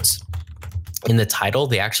 .esports, in the title,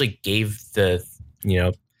 they actually gave the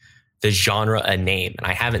genre a name, and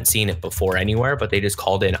I haven't seen it before anywhere, but they just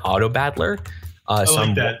called it an Auto Battler. I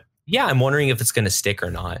like that. Yeah, I'm wondering if it's going to stick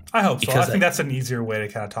or not. I hope so. I think that's an easier way to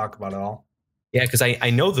kind of talk about it all. Yeah, because I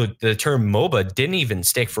know the term MOBA didn't even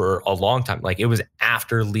stick for a long time. Like, it was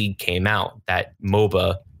after League came out that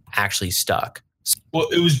MOBA actually stuck. Well,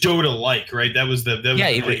 it was Dota-like, right? That was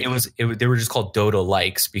they were just called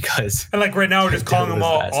Dota-likes because... And like right now we're just calling them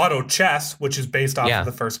all Auto Chess, which is based off of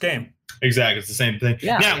the first game. Exactly, it's the same thing.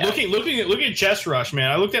 Looking at Chess Rush,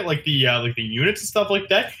 man, I looked at like the units and stuff like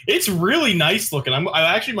that. It's really nice looking.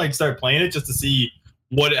 I actually might start playing it just to see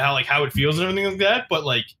how it feels and everything like that. But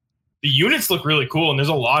like the units look really cool, and there's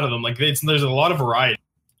a lot of them. Like there's a lot of variety.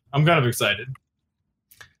 I'm kind of excited.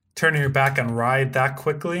 Turning your back on Riot that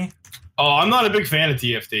quickly? Oh, I'm not a big fan of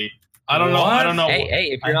TFT. I don't know.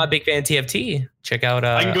 Hey, if you're not a big fan of TFT, check out.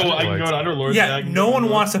 I can go to Underlords. Yeah, no one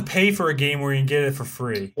wants to pay for a game where you can get it for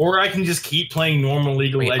free. Or I can just keep playing normal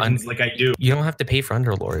League of Legends like I do. You don't have to pay for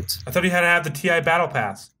Underlords. I thought you had to have the TI Battle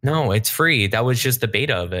Pass. No, it's free. That was just the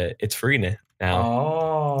beta of it. It's free now.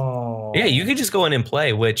 Oh. Yeah, you could just go in and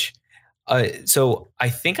play, which... so I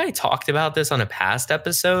think I talked about this on a past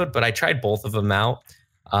episode, but I tried both of them out.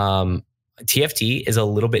 TFT is a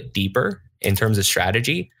little bit deeper in terms of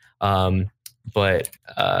strategy. But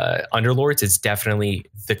Underlords is definitely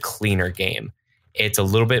the cleaner game. It's a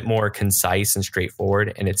little bit more concise and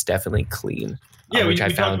straightforward, and it's definitely clean. Yeah, which I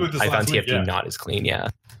found TFT not as clean. Yeah,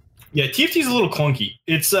 TFT is a little clunky.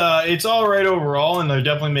 It's all right overall, and they're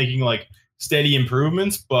definitely making like steady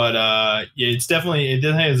improvements. But it definitely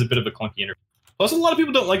has a bit of a clunky interface. Plus, a lot of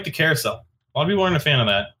people don't like the carousel. A lot of people aren't a fan of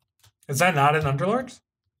that. Is that not in Underlords?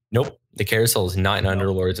 Nope, the carousel is not in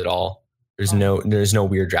Underlords at all. There's no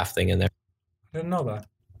weird draft thing in there. I didn't know that.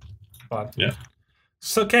 But yeah.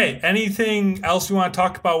 So, okay, anything else you want to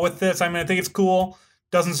talk about with this? I mean, I think it's cool.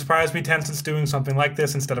 Doesn't surprise me Tencent's doing something like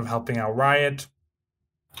this instead of helping out Riot.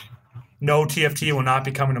 No, TFT will not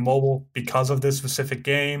be coming to mobile because of this specific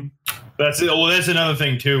game. That's another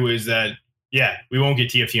thing, too, is that, we won't get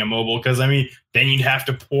TFT on mobile because, I mean, then you'd have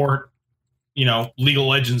to port, League of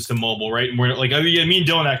Legends to mobile, right? And we're like, me and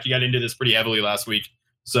Dylan actually got into this pretty heavily last week.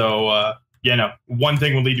 So, one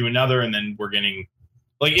thing will lead to another, and then we're getting...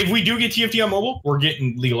 Like, if we do get TFT on mobile, we're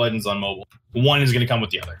getting League of Legends on mobile. One is going to come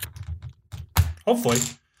with the other. Hopefully.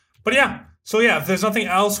 But if there's nothing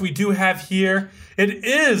else we do have here, it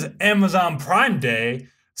is Amazon Prime Day.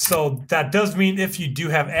 So that does mean if you do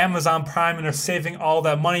have Amazon Prime and are saving all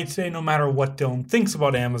that money today, no matter what Dylan thinks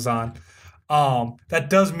about Amazon, that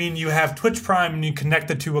does mean you have Twitch Prime and you connect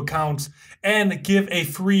the two accounts and give a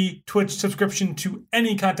free Twitch subscription to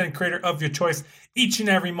any content creator of your choice each and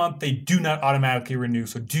every month. They do not automatically renew,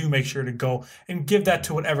 so do make sure to go and give that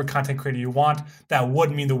to whatever content creator you want. That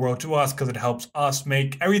would mean the world to us because it helps us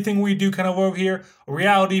make everything we do kind of over here a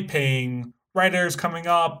reality, paying writers coming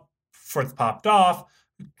up, Firth popped off,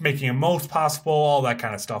 making it most possible, all that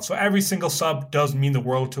kind of stuff. So every single sub does mean the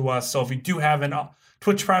world to us. So if you do have an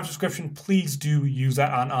Twitch Prime subscription, please do use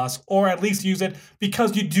that on us, or at least use it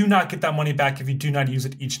because you do not get that money back if you do not use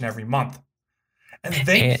it each and every month.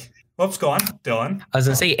 Oops, go on, Dylan. I was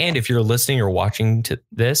going to say, and if you're listening or watching to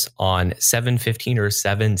this on 7/15 or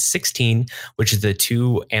 7/16, which is the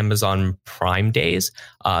two Amazon Prime days,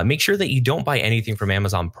 make sure that you don't buy anything from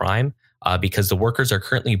Amazon Prime because the workers are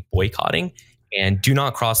currently boycotting. And do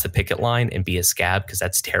not cross the picket line and be a scab because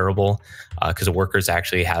that's terrible because the workers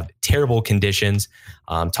actually have terrible conditions,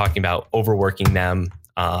 talking about overworking them,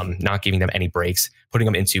 not giving them any breaks, putting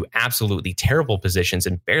them into absolutely terrible positions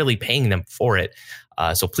and barely paying them for it.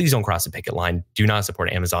 So please don't cross the picket line. Do not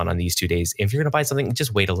support Amazon on these 2 days. If you're going to buy something,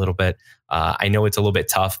 just wait a little bit. I know it's a little bit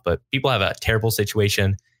tough, but people have a terrible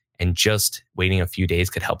situation and just waiting a few days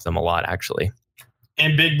could help them a lot, actually.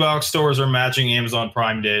 And big box stores are matching Amazon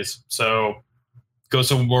Prime days. So go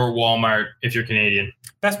somewhere Walmart if you're Canadian.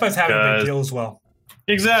 Best Buy's having a big deal as well.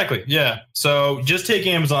 Exactly, yeah. So just take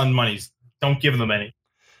Amazon monies. Don't give them any.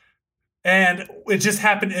 And it just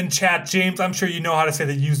happened in chat. James, I'm sure you know how to say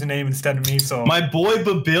the username instead of me. So my boy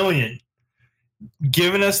Babillion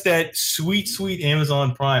giving us that sweet, sweet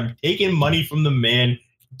Amazon Prime. Taking money from the man,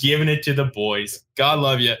 giving it to the boys. God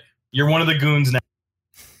love you. You're one of the goons now.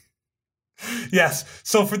 Yes.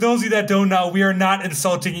 So for those of you that don't know, we are not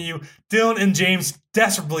insulting you. Dylan and James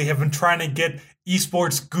desperately have been trying to get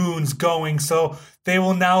esports goons going. So they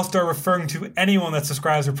will now start referring to anyone that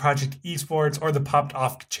subscribes to Project Esports or the Popped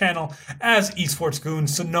Off channel as esports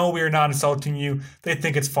goons. So no, we are not insulting you. They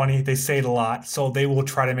think it's funny. They say it a lot. So they will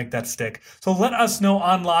try to make that stick. So let us know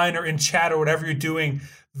online or in chat or whatever you're doing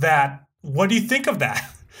what do you think of that?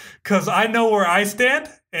 Because I know where I stand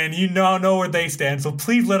and you now know where they stand. So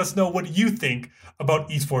please let us know what you think about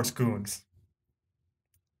esports goons.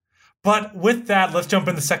 But with that, let's jump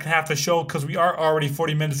in the second half of the show because we are already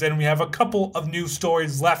 40 minutes in. We have a couple of news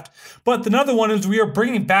stories left. But another one is we are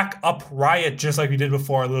bringing back up Riot just like we did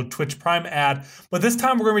before, a little Twitch Prime ad. But this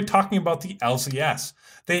time we're going to be talking about the LCS.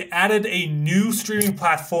 They added a new streaming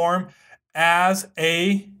platform as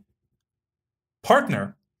a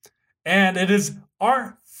partner. And it is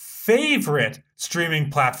our favorite streaming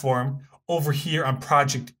platform over here on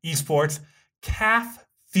Project Esports,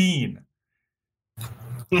 Caffeine.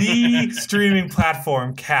 The streaming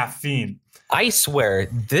platform, Caffeine. I swear,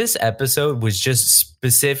 this episode was just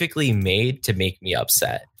specifically made to make me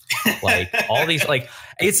upset. Like all these,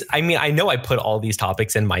 I know I put all these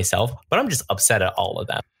topics in myself, but I'm just upset at all of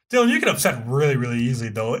them. Dylan, you get upset really, really easily,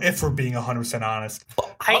 though, if we're being 100% honest.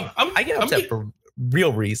 I get upset for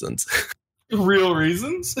real reasons. Real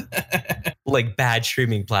reasons? Like bad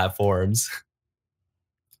streaming platforms.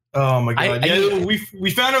 Oh my god!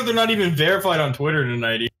 We found out they're not even verified on Twitter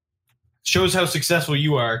tonight. Shows how successful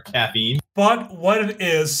you are, Caffeine. But what it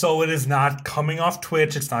is, so it is not coming off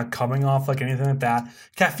Twitch. It's not coming off like anything like that.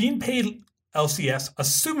 Caffeine paid LCS,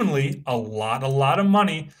 assumingly a lot of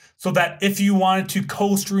money, so that if you wanted to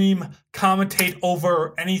co-stream, commentate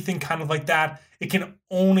over anything kind of like that, it can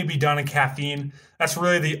only be done in Caffeine. That's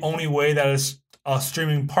really the only way that is a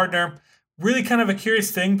streaming partner. Really kind of a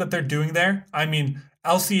curious thing that they're doing there. I mean,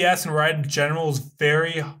 LCS and Riot in general is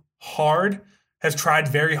has tried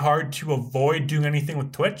very hard to avoid doing anything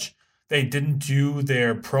with Twitch. They didn't do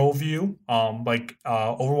their pro view like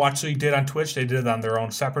Overwatch League did on Twitch. They did it on their own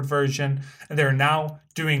separate version. And they're now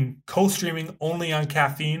doing co-streaming only on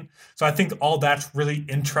Caffeine. So I think all that's really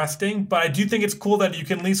interesting. But I do think it's cool that you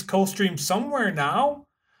can at least co-stream somewhere now.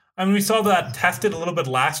 I mean, we saw that tested a little bit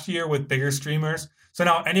last year with bigger streamers. So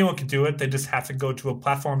now anyone can do it. They just have to go to a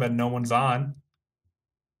platform that no one's on.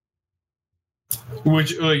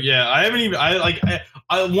 Which, I haven't even.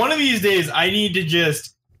 One of these days, I need to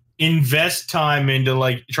just invest time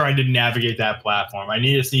into trying to navigate that platform. I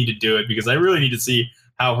just need to do it because I really need to see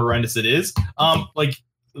how horrendous it is. The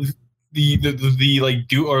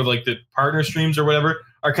partner streams or whatever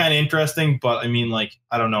are kind of interesting, but I mean,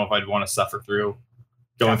 I don't know if I'd want to suffer through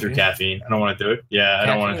going through Caffeine. I don't want to do it. Yeah, I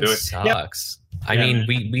don't want to do it. Sucks. Yeah. I mean,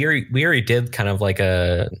 we already did kind of like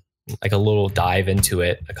a little dive into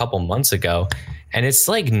it a couple months ago, and it's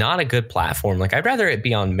not a good platform. I'd rather it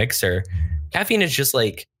be on Mixer. Caffeine is just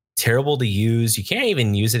terrible to use. You can't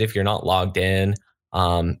even use it if you're not logged in.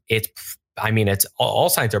 It's all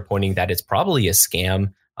signs are pointing that it's probably a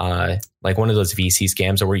scam, like one of those VC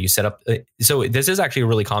scams, or where you set up. So this is actually a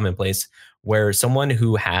really commonplace where someone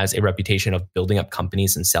who has a reputation of building up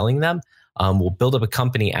companies and selling them will build up a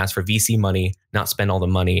company, ask for VC money, not spend all the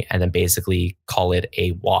money, and then basically call it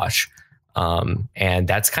a wash. And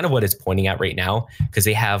that's kind of what it's pointing at right now, because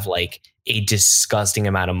they have a disgusting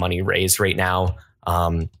amount of money raised right now,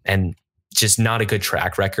 and just not a good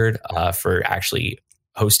track record for actually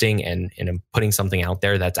hosting and putting something out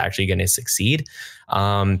there that's actually going to succeed,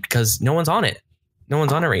 because no one's on it. No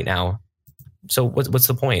one's on it right now. So what's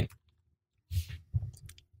the point?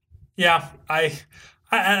 Yeah, I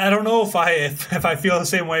don't know if I feel the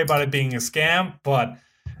same way about it being a scam, but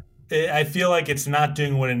I feel like it's not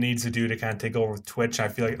doing what it needs to do to kind of take over Twitch. I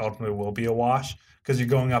feel like ultimately will be a wash because you're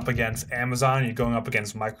going up against Amazon, you're going up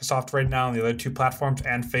against Microsoft right now, and the other two platforms,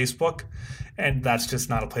 and Facebook, and that's just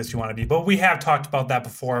not a place you want to be. But we have talked about that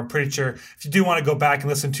before. I'm pretty sure if you do want to go back and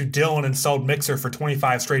listen to Dylan insult Mixer for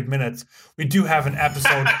 25 straight minutes, we do have an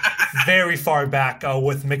episode very far back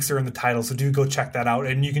with Mixer in the title, so do go check that out,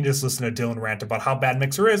 and you can just listen to Dylan rant about how bad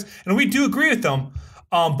Mixer is, and we do agree with them,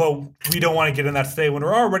 but we don't want to get in that today when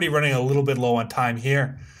we're already running a little bit low on time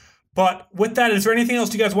here. But with that, is there anything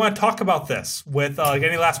else you guys want to talk about this with?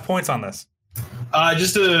 Any last points on this?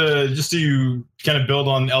 Just to kind of build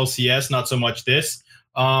on LCS, not so much this.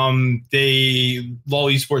 LOL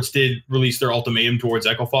Esports did release their ultimatum towards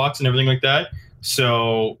Echo Fox and everything like that.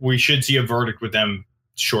 So we should see a verdict with them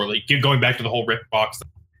shortly. Going back to the whole Rift Box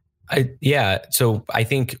thing. So I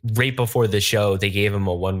think right before the show, they gave him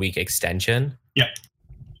a 1 week extension. Yeah.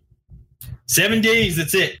 7 days.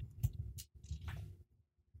 That's it.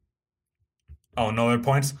 Oh, no other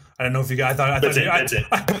points? I don't know if you guys. That's it.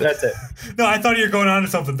 That's it. No, I thought you were going on to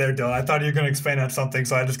something there, Dylan. I thought you were going to explain on something,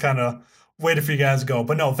 so I just kind of waited for you guys to go.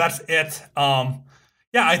 But no, that's it.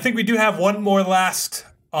 Yeah, I think we do have one more last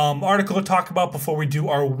article to talk about before we do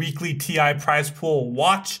our weekly TI prize pool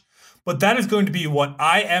watch. But that is going to be what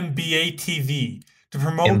IMBA TV to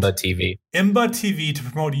promote IMBA TV to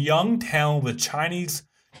promote young talent with Chinese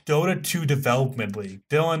Dota 2 Development League.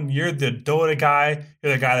 Dylan, you're the Dota guy.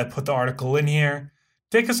 You're the guy that put the article in here.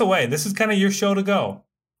 Take us away. This is kind of your show to go.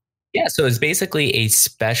 Yeah, so it's basically a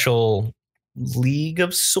special league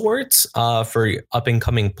of sorts for up and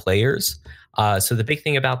coming players. So the big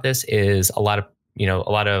thing about this is a lot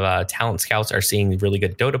of talent scouts are seeing really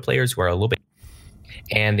good Dota players who are a little bit,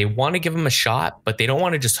 and they want to give them a shot, but they don't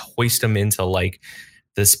want to just hoist them into like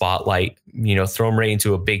the spotlight, throw them right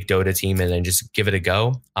into a big Dota team and then just give it a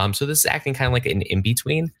go. So this is acting kind of like an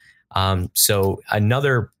in-between. So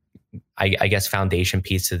another, I guess, foundation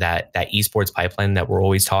piece to that esports pipeline that we're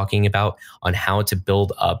always talking about on how to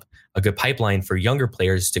build up a good pipeline for younger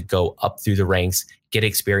players to go up through the ranks, get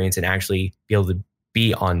experience, and actually be able to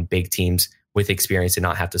be on big teams with experience and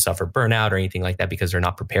not have to suffer burnout or anything like that because they're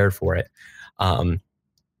not prepared for it.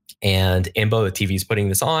 And IMBA TV is putting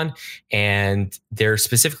this on, and they're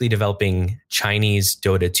specifically developing Chinese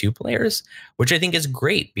Dota 2 players, which I think is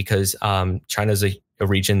great because China's a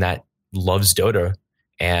region that loves Dota.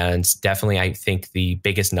 And definitely, I think the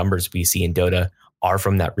biggest numbers we see in Dota are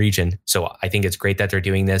from that region. So I think it's great that they're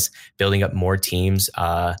doing this, building up more teams.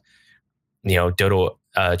 Dota,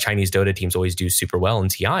 Chinese Dota teams always do super well in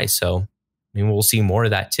TI. So we'll see more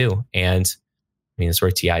of that too. And that's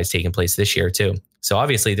where TI is taking place this year too. So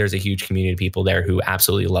obviously there's a huge community of people there who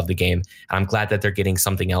absolutely love the game. And I'm glad that they're getting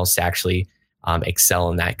something else to actually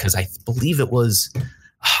excel in that, because I believe it was,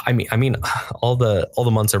 all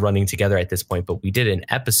the months are running together at this point, but we did an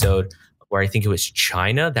episode where I think it was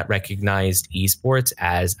China that recognized esports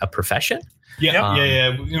as a profession.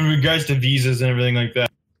 Yeah. In regards to visas and everything like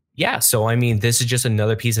that. Yeah. So, this is just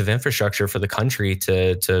another piece of infrastructure for the country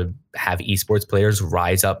to have esports players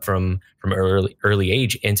rise up from early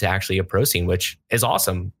age into actually a pro scene, which is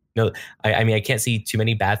awesome. I can't see too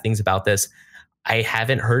many bad things about this. I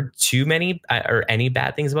haven't heard too many or any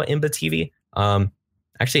bad things about IMBA TV.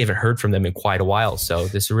 Actually haven't heard from them in quite a while. So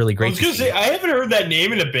this is really great. I was going to say, I haven't heard that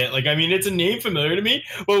name in a bit. It's a name familiar to me,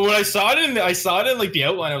 but when I saw it in like the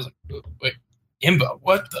outline, I was like, wait, IMBA,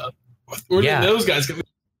 where did those guys come?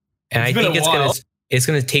 And I think it's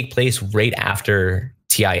going to take place right after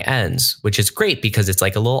TI ends, which is great because it's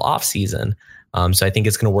like a little off season. So I think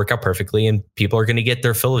it's going to work out perfectly, and people are going to get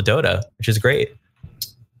their fill of Dota, which is great.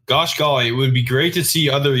 Gosh golly, it would be great to see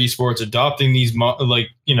other esports adopting these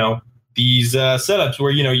these setups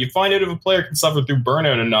where you find out if a player can suffer through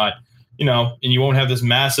burnout or not, and you won't have this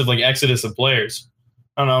massive exodus of players.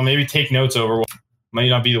 I don't know, maybe take notes over. Might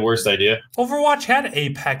not be the worst idea. Overwatch had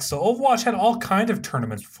Apex, so Overwatch had all kinds of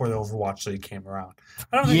tournaments before the Overwatch League came around.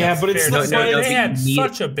 I don't think that's fair. They had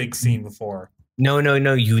such a big scene before. No.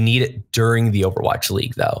 You need it during the Overwatch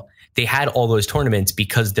League, though. They had all those tournaments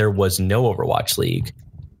because there was no Overwatch League.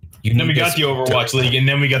 Then we got the Overwatch League, and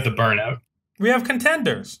then we got the burnout. We have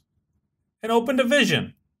Contenders, an open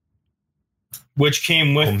division, which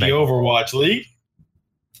came with the Overwatch League.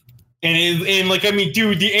 And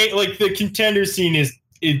the Contender scene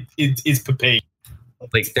is pathetic.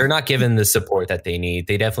 They're not given the support that they need.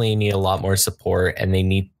 They definitely need a lot more support, and they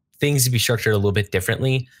need things to be structured a little bit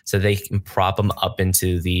differently so they can prop them up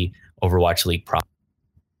into the Overwatch League prop.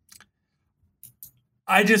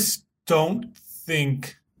 I just don't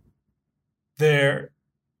think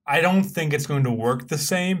I don't think it's going to work the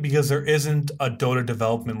same because there isn't a Dota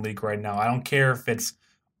Development League right now. I don't care if it's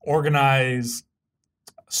organized.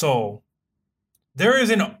 So there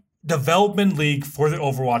is a development league for the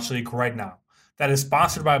Overwatch League right now that is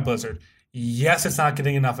sponsored by Blizzard. Yes, it's not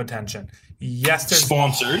getting enough attention. Yes, there's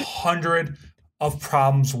sponsored 100 of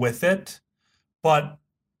problems with it, but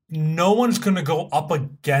no one's going to go up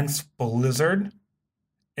against Blizzard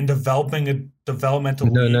in developing a developmental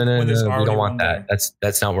league. No. We don't want that.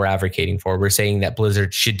 That's not what we're advocating for. We're saying that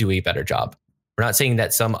Blizzard should do a better job. We're not saying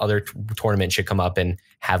that some other tournament should come up and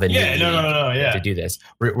have a new league to do this.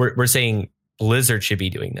 We're saying Blizzard should be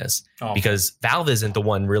doing this because Valve isn't the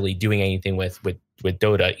one really doing anything with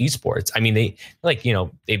Dota esports.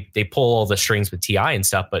 They pull all the strings with TI and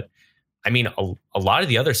stuff, but a lot of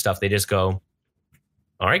the other stuff they just go,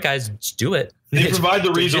 all right, guys, just do it. They provide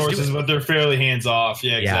the resources, but they're fairly hands off.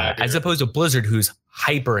 Yeah, exactly. As opposed to Blizzard, who's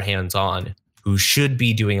hyper hands on, who should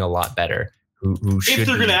be doing a lot better. Who should if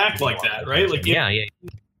they're going to act like that, right?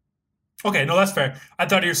 Okay, no, that's fair. I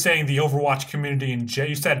thought you were saying the Overwatch community in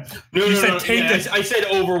you said No. take Yeah, I said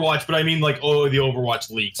Overwatch, but I mean like the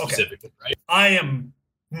Overwatch League specifically, right? I am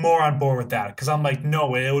more on board with that because I'm like,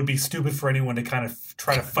 no, it would be stupid for anyone to kind of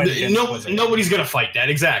try to fight against Blizzard. Nobody's gonna fight that,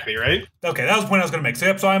 exactly, right? Okay, that was the point I was gonna make.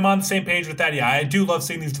 So I'm on the same page with that. Yeah, I do love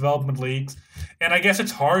seeing these development leagues, and I guess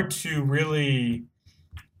it's hard to really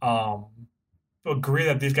agree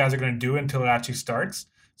that these guys are going to do it until it actually starts.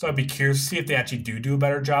 So I'd be curious to see if they actually do a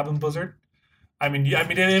better job than Blizzard. I mean, if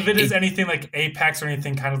it is anything like Apex or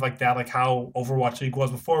anything kind of like that, like how Overwatch League was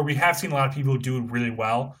before, we have seen a lot of people do it really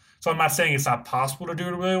well. So I'm not saying it's not possible to do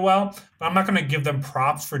it really well, but I'm not going to give them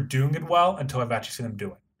props for doing it well until I've actually seen them do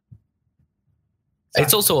it.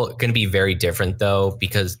 It's also going to be very different, though,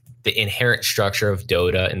 because the inherent structure of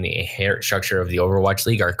Dota and the inherent structure of the Overwatch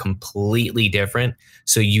League are completely different.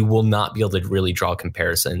 So you will not be able to really draw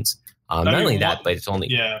comparisons. Not only that, but it's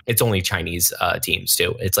only Chinese teams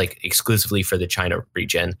too. It's like exclusively for the China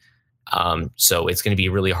region. So it's going to be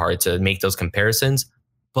really hard to make those comparisons,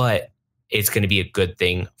 but it's going to be a good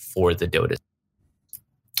thing for the Dota.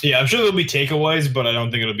 Yeah, I'm sure there'll be takeaways, but I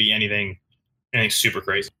don't think it'll be anything super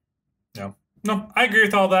crazy. No, I agree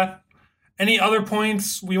with all that. Any other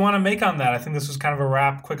points we want to make on that? I think this was kind of a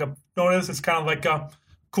wrap. Quick up notice. It's kind of like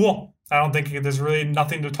cool. I don't think there's really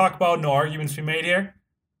nothing to talk about. No arguments to be made here.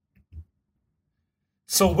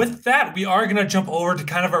 So with that, we are going to jump over to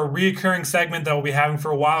kind of our reoccurring segment that we'll be having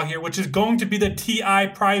for a while here, which is going to be the TI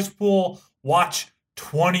Prize Pool Watch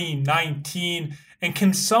 2019. And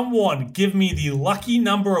can someone give me the lucky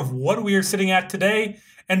number of what we are sitting at today?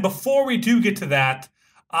 And before we do get to that,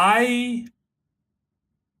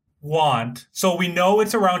 so we know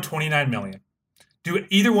it's around 29 million. Do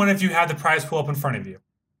either one of you have the prize pool up in front of you?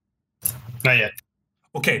 Not yet.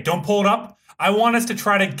 Okay, don't pull it up. I want us to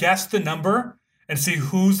try to guess the number and see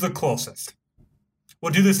who's the closest.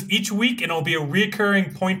 We'll do this each week, and it'll be a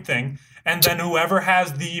recurring point thing. And then whoever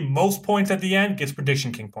has the most points at the end gets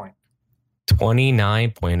Prediction King point.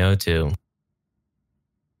 29.02.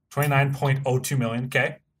 29.02 million,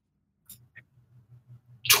 okay.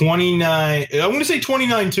 29. I'm going to say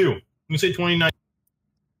 29 too. I'm going to say 29.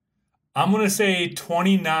 I'm going to say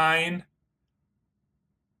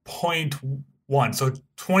 29.1. So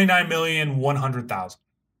 29,100,000.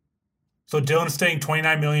 So Dylan's saying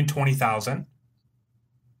 29,020,000.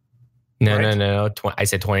 No, right? No. I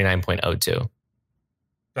said 29.02.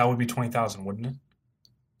 That would be 20,000, wouldn't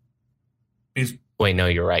it? Wait, no,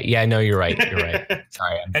 you're right. Yeah, no, you're right. You're right.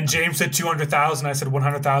 Sorry. And James said 200,000. I said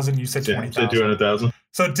 100,000. You said 20,000. Said 200,000.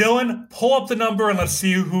 So Dylan, pull up the number and let's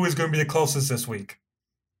see who is going to be the closest this week.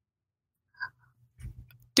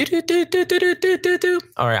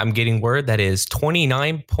 All right, I'm getting word that is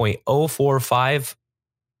 29.045.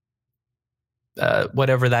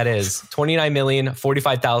 Whatever that is,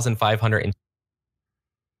 29,045,500.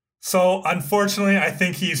 So unfortunately, I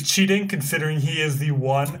think he's cheating, considering he is the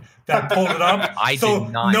one that pulled it up.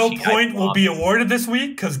 Did not. No point will be awarded this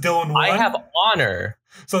week because Dylan won. I have honor.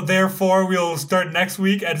 So therefore, we'll start next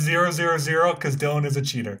week at 0-0-0 because Dylan is a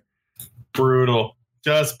cheater. Brutal,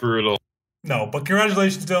 just brutal. No, but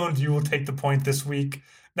congratulations, Dylan. You will take the point this week.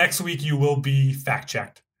 Next week, you will be fact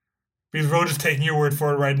checked because we're just taking your word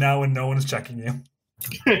for it right now, and no one is checking you.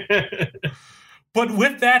 But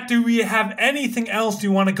with that, do we have anything else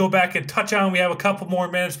you want to go back and touch on? We have a couple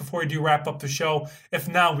more minutes before we do wrap up the show. If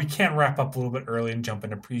not, we can wrap up a little bit early and jump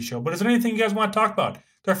into pre-show. But is there anything you guys want to talk about?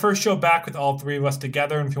 It's our first show back with all three of us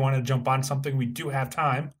together, and if you want to jump on something, we do have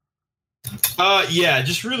time. Yeah,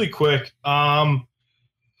 just really quick.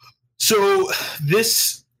 So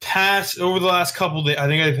this past over the last couple of days, I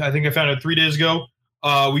think I found out 3 days ago.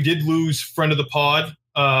 We did lose friend of the pod,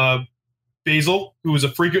 Basil, who was a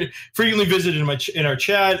frequently visited in our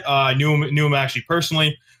chat. Knew him actually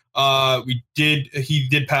personally. He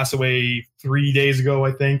did pass away 3 days ago,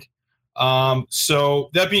 I think. So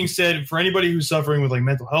that being said, for anybody who's suffering with like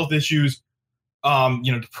mental health issues,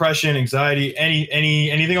 depression, anxiety,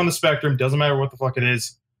 anything on the spectrum, doesn't matter what the fuck it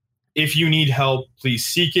is. If you need help, please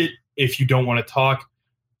seek it. If you don't want to talk,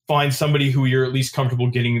 find somebody who you're at least comfortable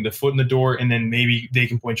getting the foot in the door, and then maybe they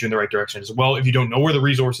can point you in the right direction as well. If you don't know where the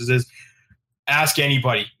resources is, ask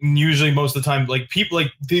anybody. Usually, most of the time, like people,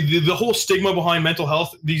 like the whole stigma behind mental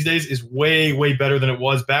health these days is way, way better than it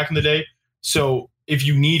was back in the day. So if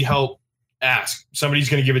you need help, ask. Somebody's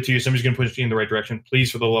going to give it to you. Somebody's going to push you in the right direction.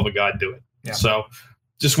 Please, for the love of God, do it. Yeah. So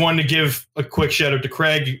just wanted to give a quick shout out to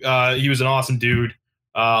Craig. He was an awesome dude.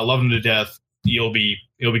 Love him to death. He'll be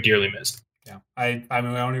dearly missed. Yeah, I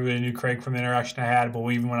only really knew Craig from the interaction I had, but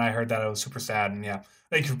even when I heard that, I was super sad. And yeah,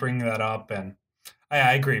 thank you for bringing that up. And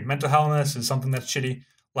I agree. Mental illness is something that's shitty.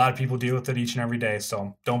 a lot of people deal with it each and every day.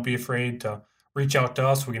 So don't be afraid to reach out to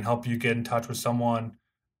us. We can help you get in touch with someone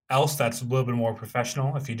else that's a little bit more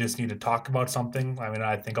professional if you just need to talk about something. I mean,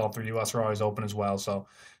 I think all three of us are always open as well. So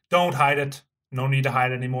don't hide it. No need to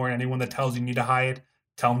hide it anymore. Anyone that tells you need to hide,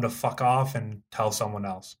 tell them to fuck off and tell someone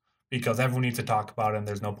else, because everyone needs to talk about it and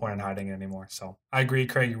there's no point in hiding it anymore. So I agree,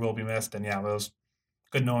 Craig, you will be missed. And yeah, it was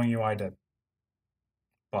good knowing you. I did.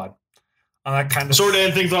 But on that kind of sort of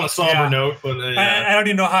end things on a somber note, but I don't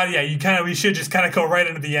even know how. Yeah, we should just kind of go right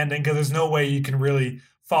into the ending because there's no way you can really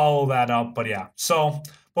follow that up. But yeah,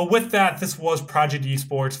 but with that, this was Project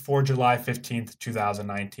Esports for July 15th,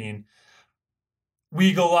 2019.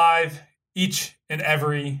 We go live each and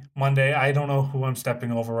every Monday. I don't know who I'm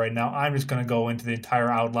stepping over right now. I'm just going to go into the entire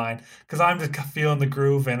outline because I'm just feeling the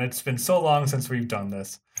groove, and it's been so long since we've done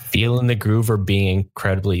this. Feeling the groove or being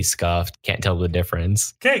incredibly scuffed. Can't tell the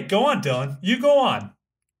difference. Okay, go on, Dylan. You go on.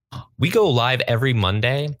 We go live every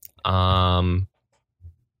Monday,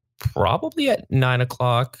 probably at 9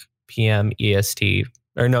 o'clock p.m. EST,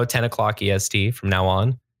 or no, 10 o'clock EST from now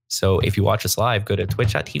on. So if you watch us live, go to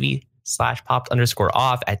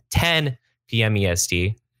twitch.tv/popped_off at 10 p.m.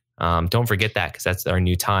 EST. Don't forget that because that's our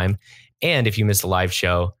new time. And if you missed a live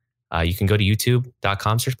show, you can go to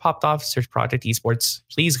youtube.com, search Popped Off, search Project Esports.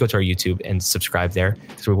 Please go to our YouTube and subscribe there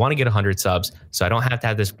because we want to get 100 subs. So I don't have to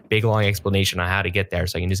have this big, long explanation on how to get there.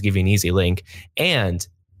 So I can just give you an easy link. And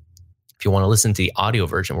if you want to listen to the audio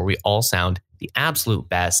version where we all sound the absolute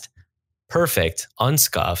best, perfect,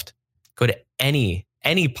 unscuffed, go to any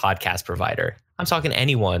podcast provider. I'm talking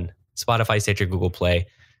anyone. Spotify, Stitcher, Google Play,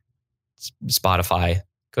 Spotify.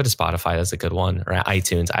 Go to Spotify. That's a good one. Or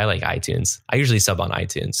iTunes. I like iTunes. I usually sub on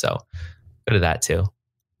iTunes. So go to that too.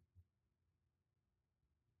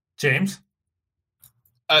 James?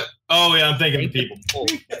 Yeah, I'm thanking the people.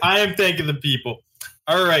 I am thanking the people.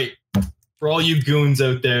 All right. For all you goons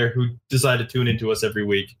out there who decide to tune into us every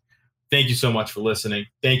week, thank you so much for listening.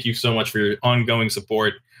 Thank you so much for your ongoing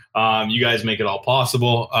support. You guys make it all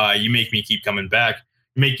possible. You make me keep coming back.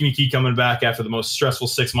 You make me keep coming back after the most stressful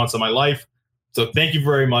 6 months of my life. So thank you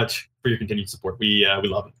very much for your continued support. We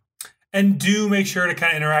love it. And do make sure to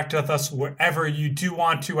kind of interact with us wherever you do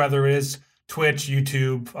want to, whether it is Twitch,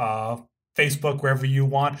 YouTube, Facebook, wherever you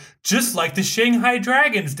want, just like the Shanghai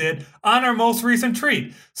Dragons did on our most recent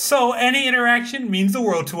tweet. So any interaction means the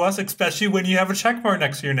world to us, especially when you have a checkmark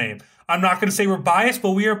next to your name. I'm not going to say we're biased,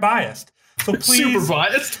 but we are biased. So please, super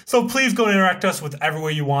biased. So please go and interact with us with every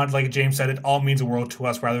way you want. Like James said, it all means the world to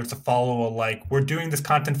us, whether it's a follow or like. We're doing this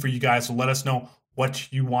content for you guys, so let us know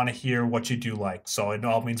what you want to hear, what you do like. So it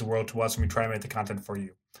all means the world to us, and we try to make the content for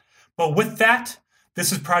you. But with that,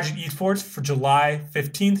 this is Project Esports for July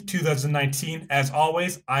 15th, 2019. As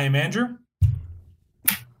always, I am Andrew.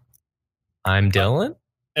 I'm Dylan.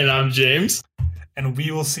 And I'm James. And we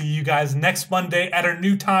will see you guys next Monday at our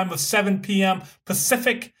new time of 7 p.m.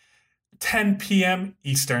 Pacific, 10 p.m.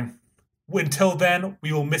 Eastern. Until then,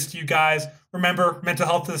 we will miss you guys. Remember, mental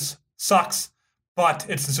health sucks, but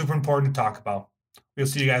it's super important to talk about. We'll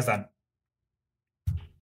see you guys then.